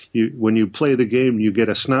when you play the game, you get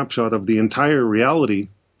a snapshot of the entire reality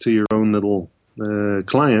to your own little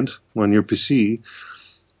client on your PC.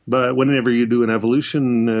 But whenever you do an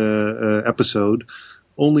evolution episode,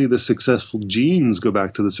 only the successful genes go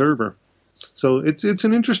back to the server. So it's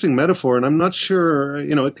an interesting metaphor, and I'm not sure.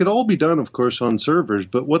 It could all be done, of course, on servers.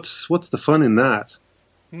 But what's the fun in that?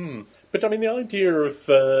 But I mean, the idea of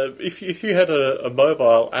if you had a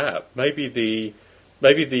mobile app, maybe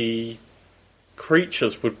the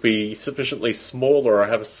creatures would be sufficiently smaller or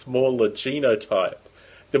have a smaller genotype.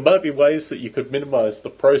 There might be ways that you could minimize the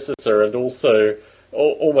processor and also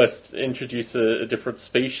almost introduce a different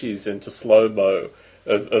species into slow-mo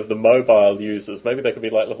of the mobile users. Maybe they could be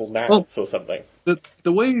like little gnats or something.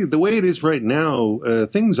 The way it is right now,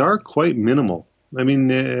 things are quite minimal. I mean,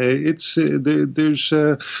 there's.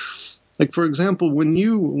 Like, for example, when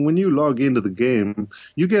you log into the game,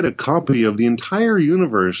 you get a copy of the entire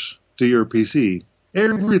universe to your PC.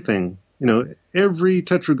 Everything, every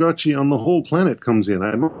Tetragotchi on the whole planet comes in.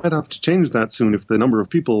 I might have to change that soon if the number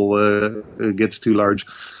of people gets too large.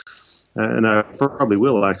 And I probably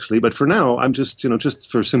will, actually. But for now, I'm just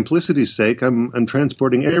for simplicity's sake, I'm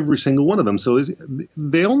transporting every single one of them. So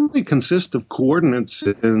they only consist of coordinates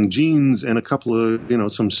and genes and a couple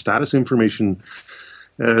of, some status information.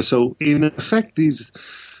 So in effect, these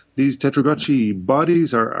Tetragotchi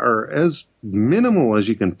bodies are as minimal as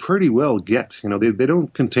you can pretty well get. They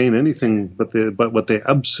don't contain anything but what they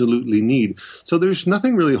absolutely need. So there's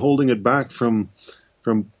nothing really holding it back from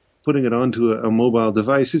putting it onto a mobile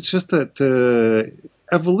device. It's just that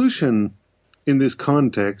evolution in this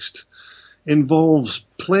context involves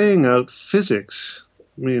playing out physics.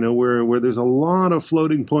 Where there's a lot of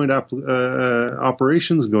floating point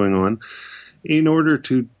operations going on, in order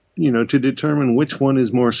to determine which one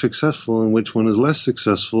is more successful and which one is less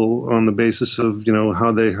successful on the basis of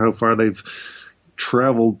how far they've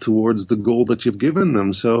traveled towards the goal that you've given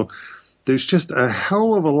them. So there's just a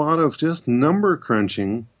hell of a lot of just number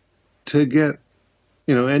crunching to get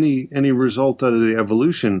any result out of the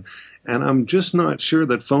evolution. And I'm just not sure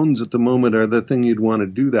that phones at the moment are the thing you'd want to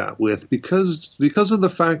do that with, because of the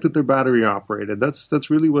fact that they're battery operated.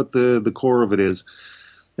 That's really what the core of it is.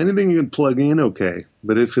 Anything you can plug in, okay.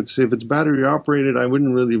 But if it's battery operated, I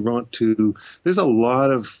wouldn't really want to. There's a lot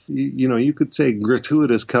of you could say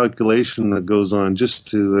gratuitous calculation that goes on just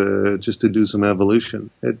to do some evolution.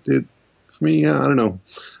 It for me, I don't know.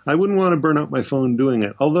 I wouldn't want to burn out my phone doing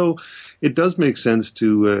it. Although it does make sense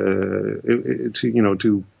to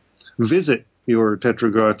visit your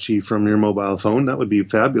Tetragotchi from your mobile phone. That would be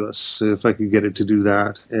fabulous if I could get it to do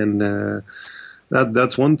that. And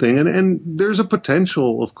that's one thing. And there's a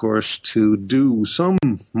potential, of course, to do some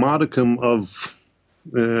modicum of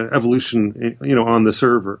evolution, on the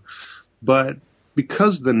server. But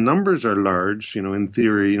because the numbers are large, in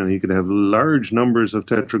theory, you could have large numbers of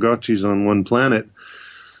Tetragotchis on one planet.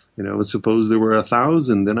 Suppose there were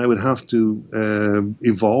 1,000, then I would have to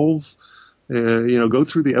evolve, go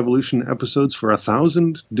through the evolution episodes for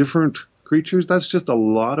 1,000 different creatures. That's just a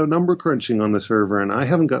lot of number crunching on the server, and I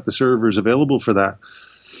haven't got the servers available for that.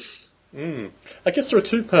 I guess there are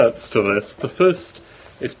two parts to this. The first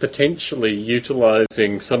is potentially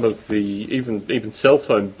utilizing some of the even cell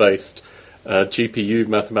phone-based GPU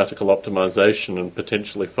mathematical optimization and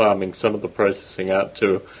potentially farming some of the processing out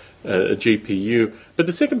to a GPU. But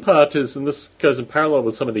the second part is, and this goes in parallel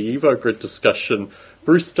with some of the EvoGrid discussion,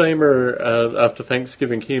 Bruce Damer, after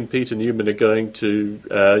Thanksgiving, he and Peter Newman are going to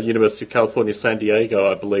University of California, San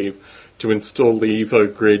Diego, I believe, to install the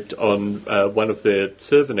Evo Grid on one of their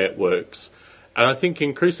server networks. And I think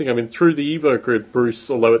increasingly, through the Evo Grid, Bruce,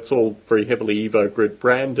 although it's all very heavily Evo Grid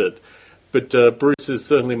branded, but Bruce is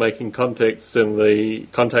certainly making contacts in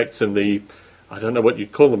the, I don't know what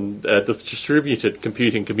you'd call them, the distributed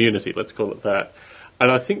computing community, let's call it that.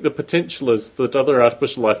 And I think the potential is that other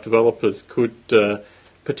artificial life developers could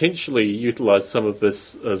potentially utilise some of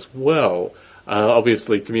this as well.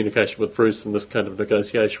 Obviously, communication with Bruce and this kind of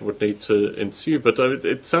negotiation would need to ensue, but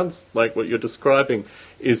it sounds like what you're describing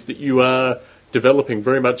is that you are developing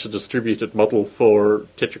very much a distributed model for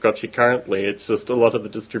Tetragotchi currently. It's just a lot of the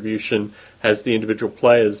distribution has the individual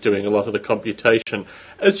players doing a lot of the computation.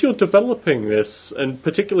 As you're developing this, and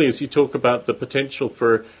particularly as you talk about the potential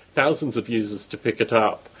for thousands of users to pick it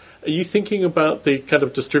up, are you thinking about the kind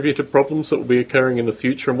of distributed problems that will be occurring in the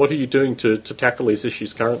future, and what are you doing to tackle these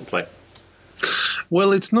issues currently?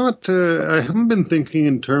 Well, it's not. I haven't been thinking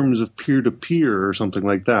in terms of peer-to-peer or something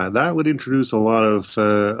like that. That would introduce a lot of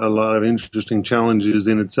interesting challenges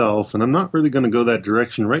in itself, and I'm not really going to go that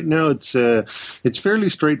direction right now. It's fairly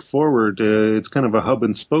straightforward. It's kind of a hub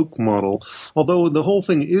and spoke model, although the whole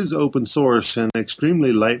thing is open source and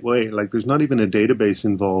extremely lightweight. Like there's not even a database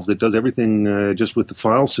involved. It does everything just with the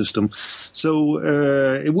file system, so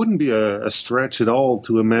it wouldn't be a stretch at all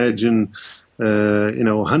to imagine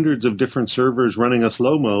hundreds of different servers running a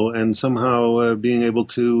slow-mo and somehow being able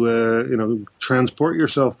to, transport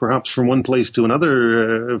yourself perhaps from one place to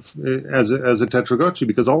another as a Tetragotchi,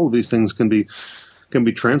 because all of these things can be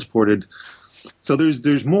transported. So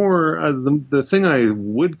there's more. The thing I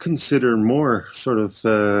would consider more sort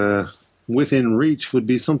of within reach would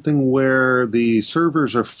be something where the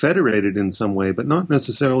servers are federated in some way, but not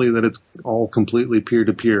necessarily that it's all completely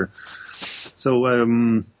peer-to-peer. So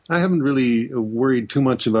I haven't really worried too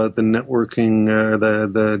much about the networking,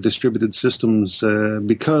 the distributed systems,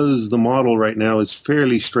 because the model right now is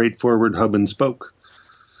fairly straightforward hub and spoke.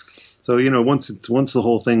 So, once the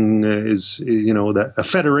whole thing is, a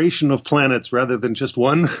federation of planets rather than just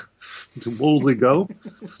one to boldly go,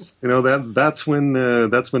 that's when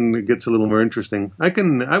it gets a little more interesting.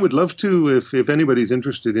 I would love to, if anybody's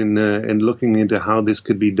interested in looking into how this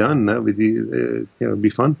could be done, that would be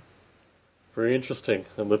fun. Very interesting.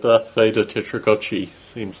 And the Darth Vader Tetragotchi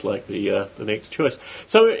seems like the next choice.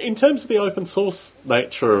 So in terms of the open source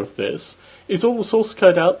nature of this, is all the source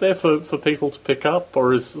code out there for people to pick up,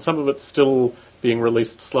 or is some of it still being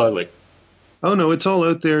released slowly? Oh, no, it's all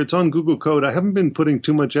out there. It's on Google Code. I haven't been putting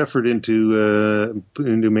too much effort into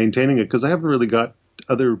maintaining it because I haven't really got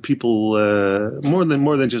other people, more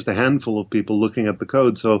than just a handful of people looking at the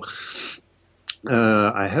code. So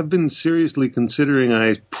I have been seriously considering,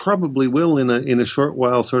 I probably will in a short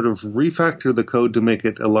while, sort of refactor the code to make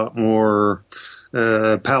it a lot more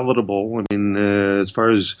palatable. I mean, as far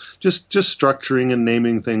as just structuring and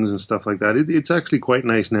naming things and stuff like that, it's actually quite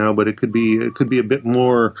nice now. But it could be a bit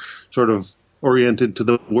more sort of oriented to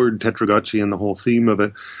the word Tetragotchi and the whole theme of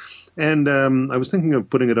it. And I was thinking of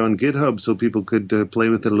putting it on GitHub so people could play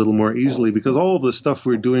with it a little more easily, because all of the stuff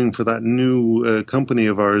we're doing for that new company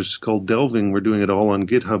of ours called Delving, we're doing it all on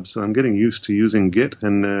GitHub. So I'm getting used to using Git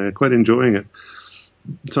and quite enjoying it.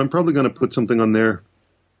 So I'm probably going to put something on there,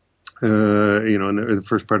 in the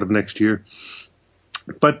first part of next year.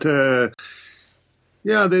 But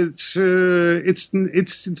yeah, it's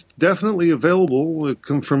definitely available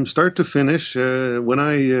from start to finish. When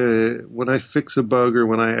I fix a bug or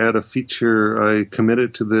when I add a feature, I commit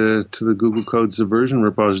it to the Google Code Subversion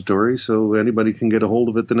repository, so anybody can get a hold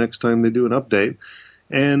of it the next time they do an update.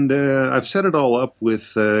 And I've set it all up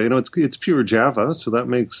with it's pure Java, so that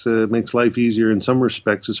makes life easier in some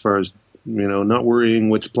respects as far as not worrying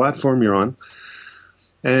which platform you're on.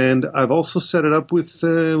 And I've also set it up with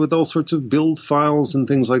all sorts of build files and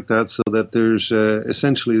things like that, so that there's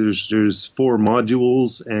essentially 4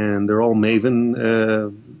 modules, and they're all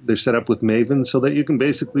Maven. They're set up with Maven, so that you can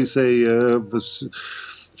basically say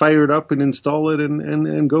fire it up and install it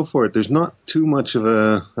and go for it. There's not too much of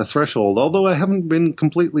a threshold, although I haven't been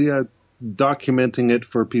completely documenting it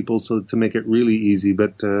for people so to make it really easy,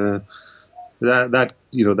 but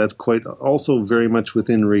that's quite also very much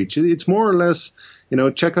within reach. It's more or less,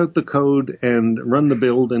 check out the code and run the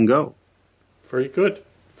build and go. Very good.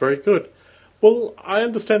 Very good. Well, I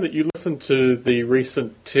understand that you listened to the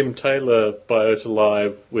recent Tim Taylor Biota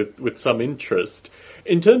Live with some interest.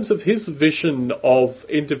 In terms of his vision of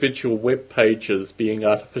individual web pages being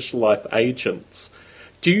artificial life agents,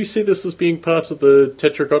 do you see this as being part of the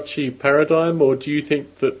Tetragotchi paradigm, or do you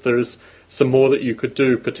think that there's some more that you could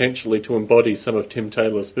do potentially to embody some of Tim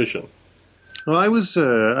Taylor's vision. Well, I was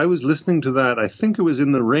listening to that. I think it was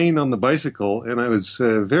in the rain on the bicycle, and I was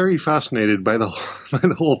very fascinated by the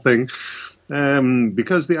whole thing,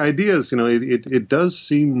 because the ideas, it does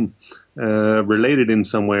seem related in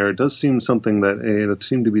some way, or it does seem something that it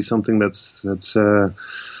seemed to be something that's at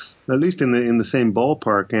least in the same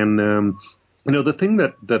ballpark. And the thing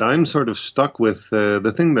that I'm sort of stuck with,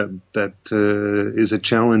 the thing that is a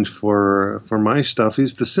challenge for my stuff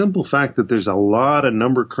is the simple fact that there's a lot of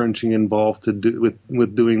number crunching involved to do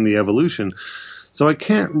with doing the evolution. So I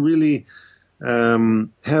can't really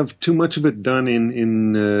have too much of it done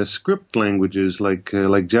in script languages like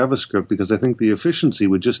JavaScript, because I think the efficiency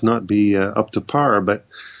would just not be up to par. But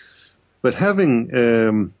having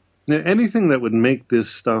anything that would make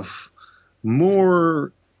this stuff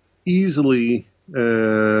more easily,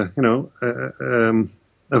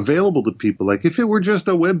 available to people. Like if it were just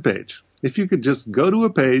a web page, if you could just go to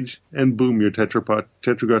a page and boom, your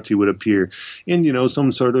Tetragotchi would appear in,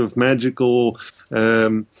 some sort of magical,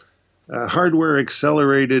 hardware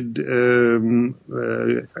accelerated,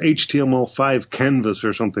 HTML5 canvas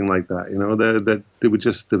or something like that. That it would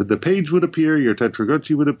just, the page would appear, your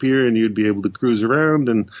Tetragotchi would appear, and you'd be able to cruise around,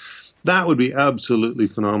 and that would be absolutely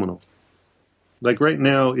phenomenal. Like right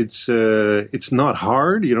now, it's not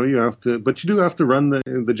hard, you have to, but you do have to run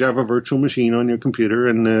the Java virtual machine on your computer,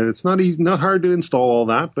 and it's not hard to install all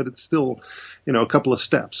that, but it's still, a couple of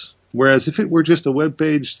steps. Whereas if it were just a web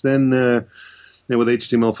page, then with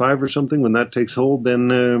HTML5 or something, when that takes hold, then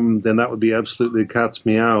that would be absolutely cat's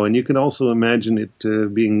meow. And you can also imagine it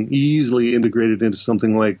being easily integrated into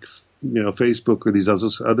something like, Facebook or these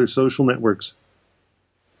other social networks.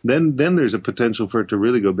 Then there's a potential for it to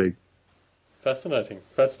really go big. Fascinating.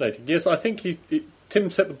 Yes, I think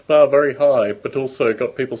Tim set the bar very high, but also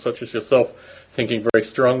got people such as yourself thinking very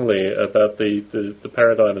strongly about the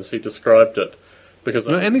paradigm as he described it. Because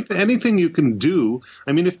anything you can do,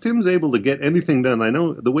 I mean, if Tim's able to get anything done, I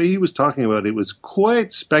know the way he was talking about it was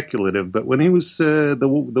quite speculative, but when he was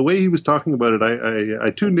the way he was talking about it,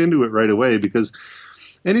 I tuned into it right away, because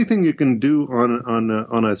anything you can do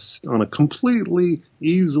on a completely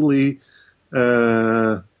easily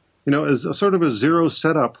as a sort of a zero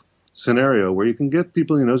setup scenario where you can get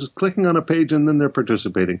people, just clicking on a page and then they're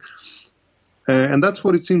participating. And that's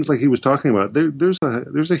what it seems like he was talking about.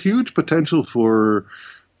 There's a huge potential for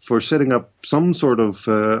setting up some sort of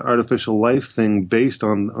artificial life thing based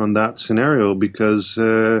on that scenario, because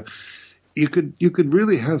you could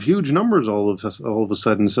really have huge numbers all of a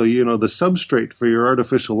sudden. So the substrate for your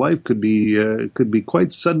artificial life could be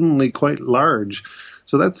quite suddenly quite large.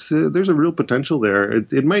 So there's a real potential there.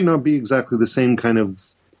 It might not be exactly the same kind of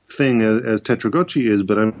thing as Tetragotchi is,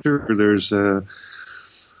 but I'm sure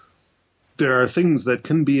there are things that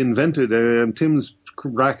can be invented. Tim's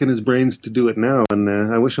racking his brains to do it now, and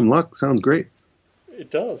I wish him luck. Sounds great.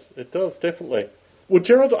 It does, definitely. Well,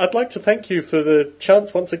 Gerald, I'd like to thank you for the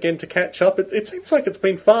chance once again to catch up. It seems like it's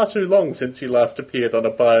been far too long since you last appeared on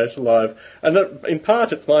a BioIt Live, and in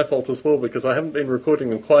part it's my fault as well, because I haven't been recording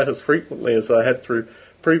them quite as frequently as I had through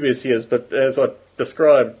previous years. But as I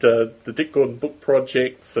described, the Dick Gordon book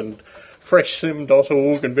projects and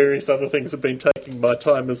FreshSim.org and various other things have been taking my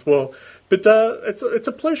time as well. But it's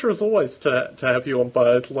a pleasure as always to have you on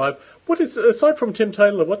BioIt Live. Aside from Tim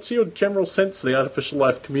Taylor, what's your general sense of the artificial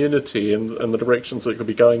life community and the directions that it could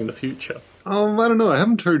be going in the future? I don't know. I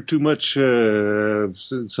haven't heard too much,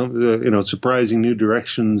 surprising new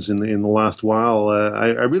directions in the last while.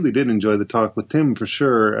 I really did enjoy the talk with Tim for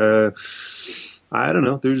sure. I don't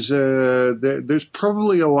know. There's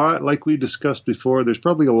probably a lot, like we discussed before. There's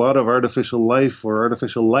probably a lot of artificial life or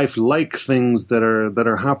artificial life-like things that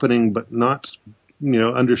are happening, but not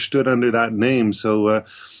understood under that name. So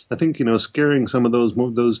I think scaring some of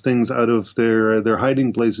those things out of their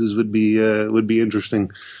hiding places would be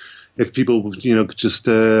interesting. If people could just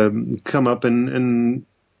come up and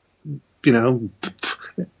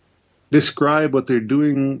describe what they're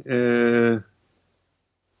doing.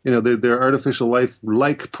 Their artificial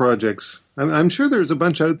life-like projects. I'm sure there's a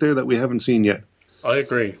bunch out there that we haven't seen yet. I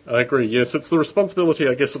agree. Yes, it's the responsibility,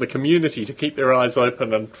 I guess, of the community to keep their eyes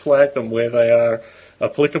open and flag them where they are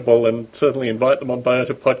applicable, and certainly invite them on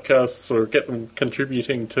Biota podcasts or get them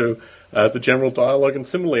contributing to the general dialogue. And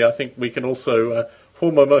similarly, I think we can also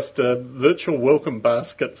form almost virtual welcome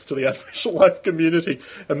baskets to the artificial life community,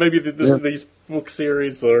 and maybe these book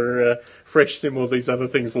series or FreshSim or these other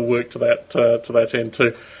things will work to that end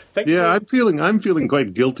too. I'm feeling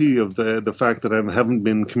quite guilty of the fact that I haven't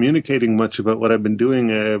been communicating much about what I've been doing.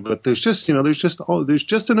 But there's just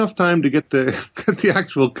enough time to get the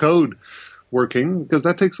actual code working, because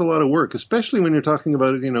that takes a lot of work, especially when you're talking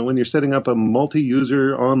about it, when you're setting up a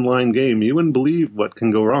multi-user online game. You wouldn't believe what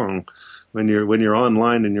can go wrong when you're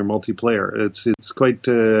online and you're multiplayer. It's quite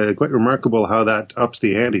remarkable how that ups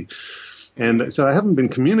the ante. And so I haven't been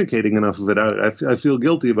communicating enough of it out. I feel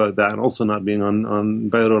guilty about that, and also not being on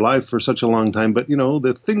Biodo Live for such a long time. But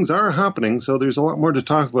the things are happening, so there's a lot more to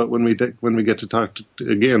talk about when we get to talk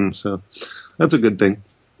again. So that's a good thing.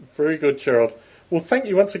 Very good, Gerald. Well, thank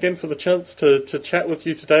you once again for the chance to chat with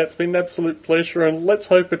you today. It's been an absolute pleasure, and let's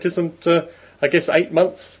hope it isn't, 8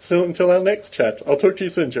 months until our next chat. I'll talk to you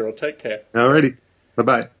soon, Gerald. Take care. Alrighty.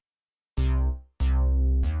 Bye-bye.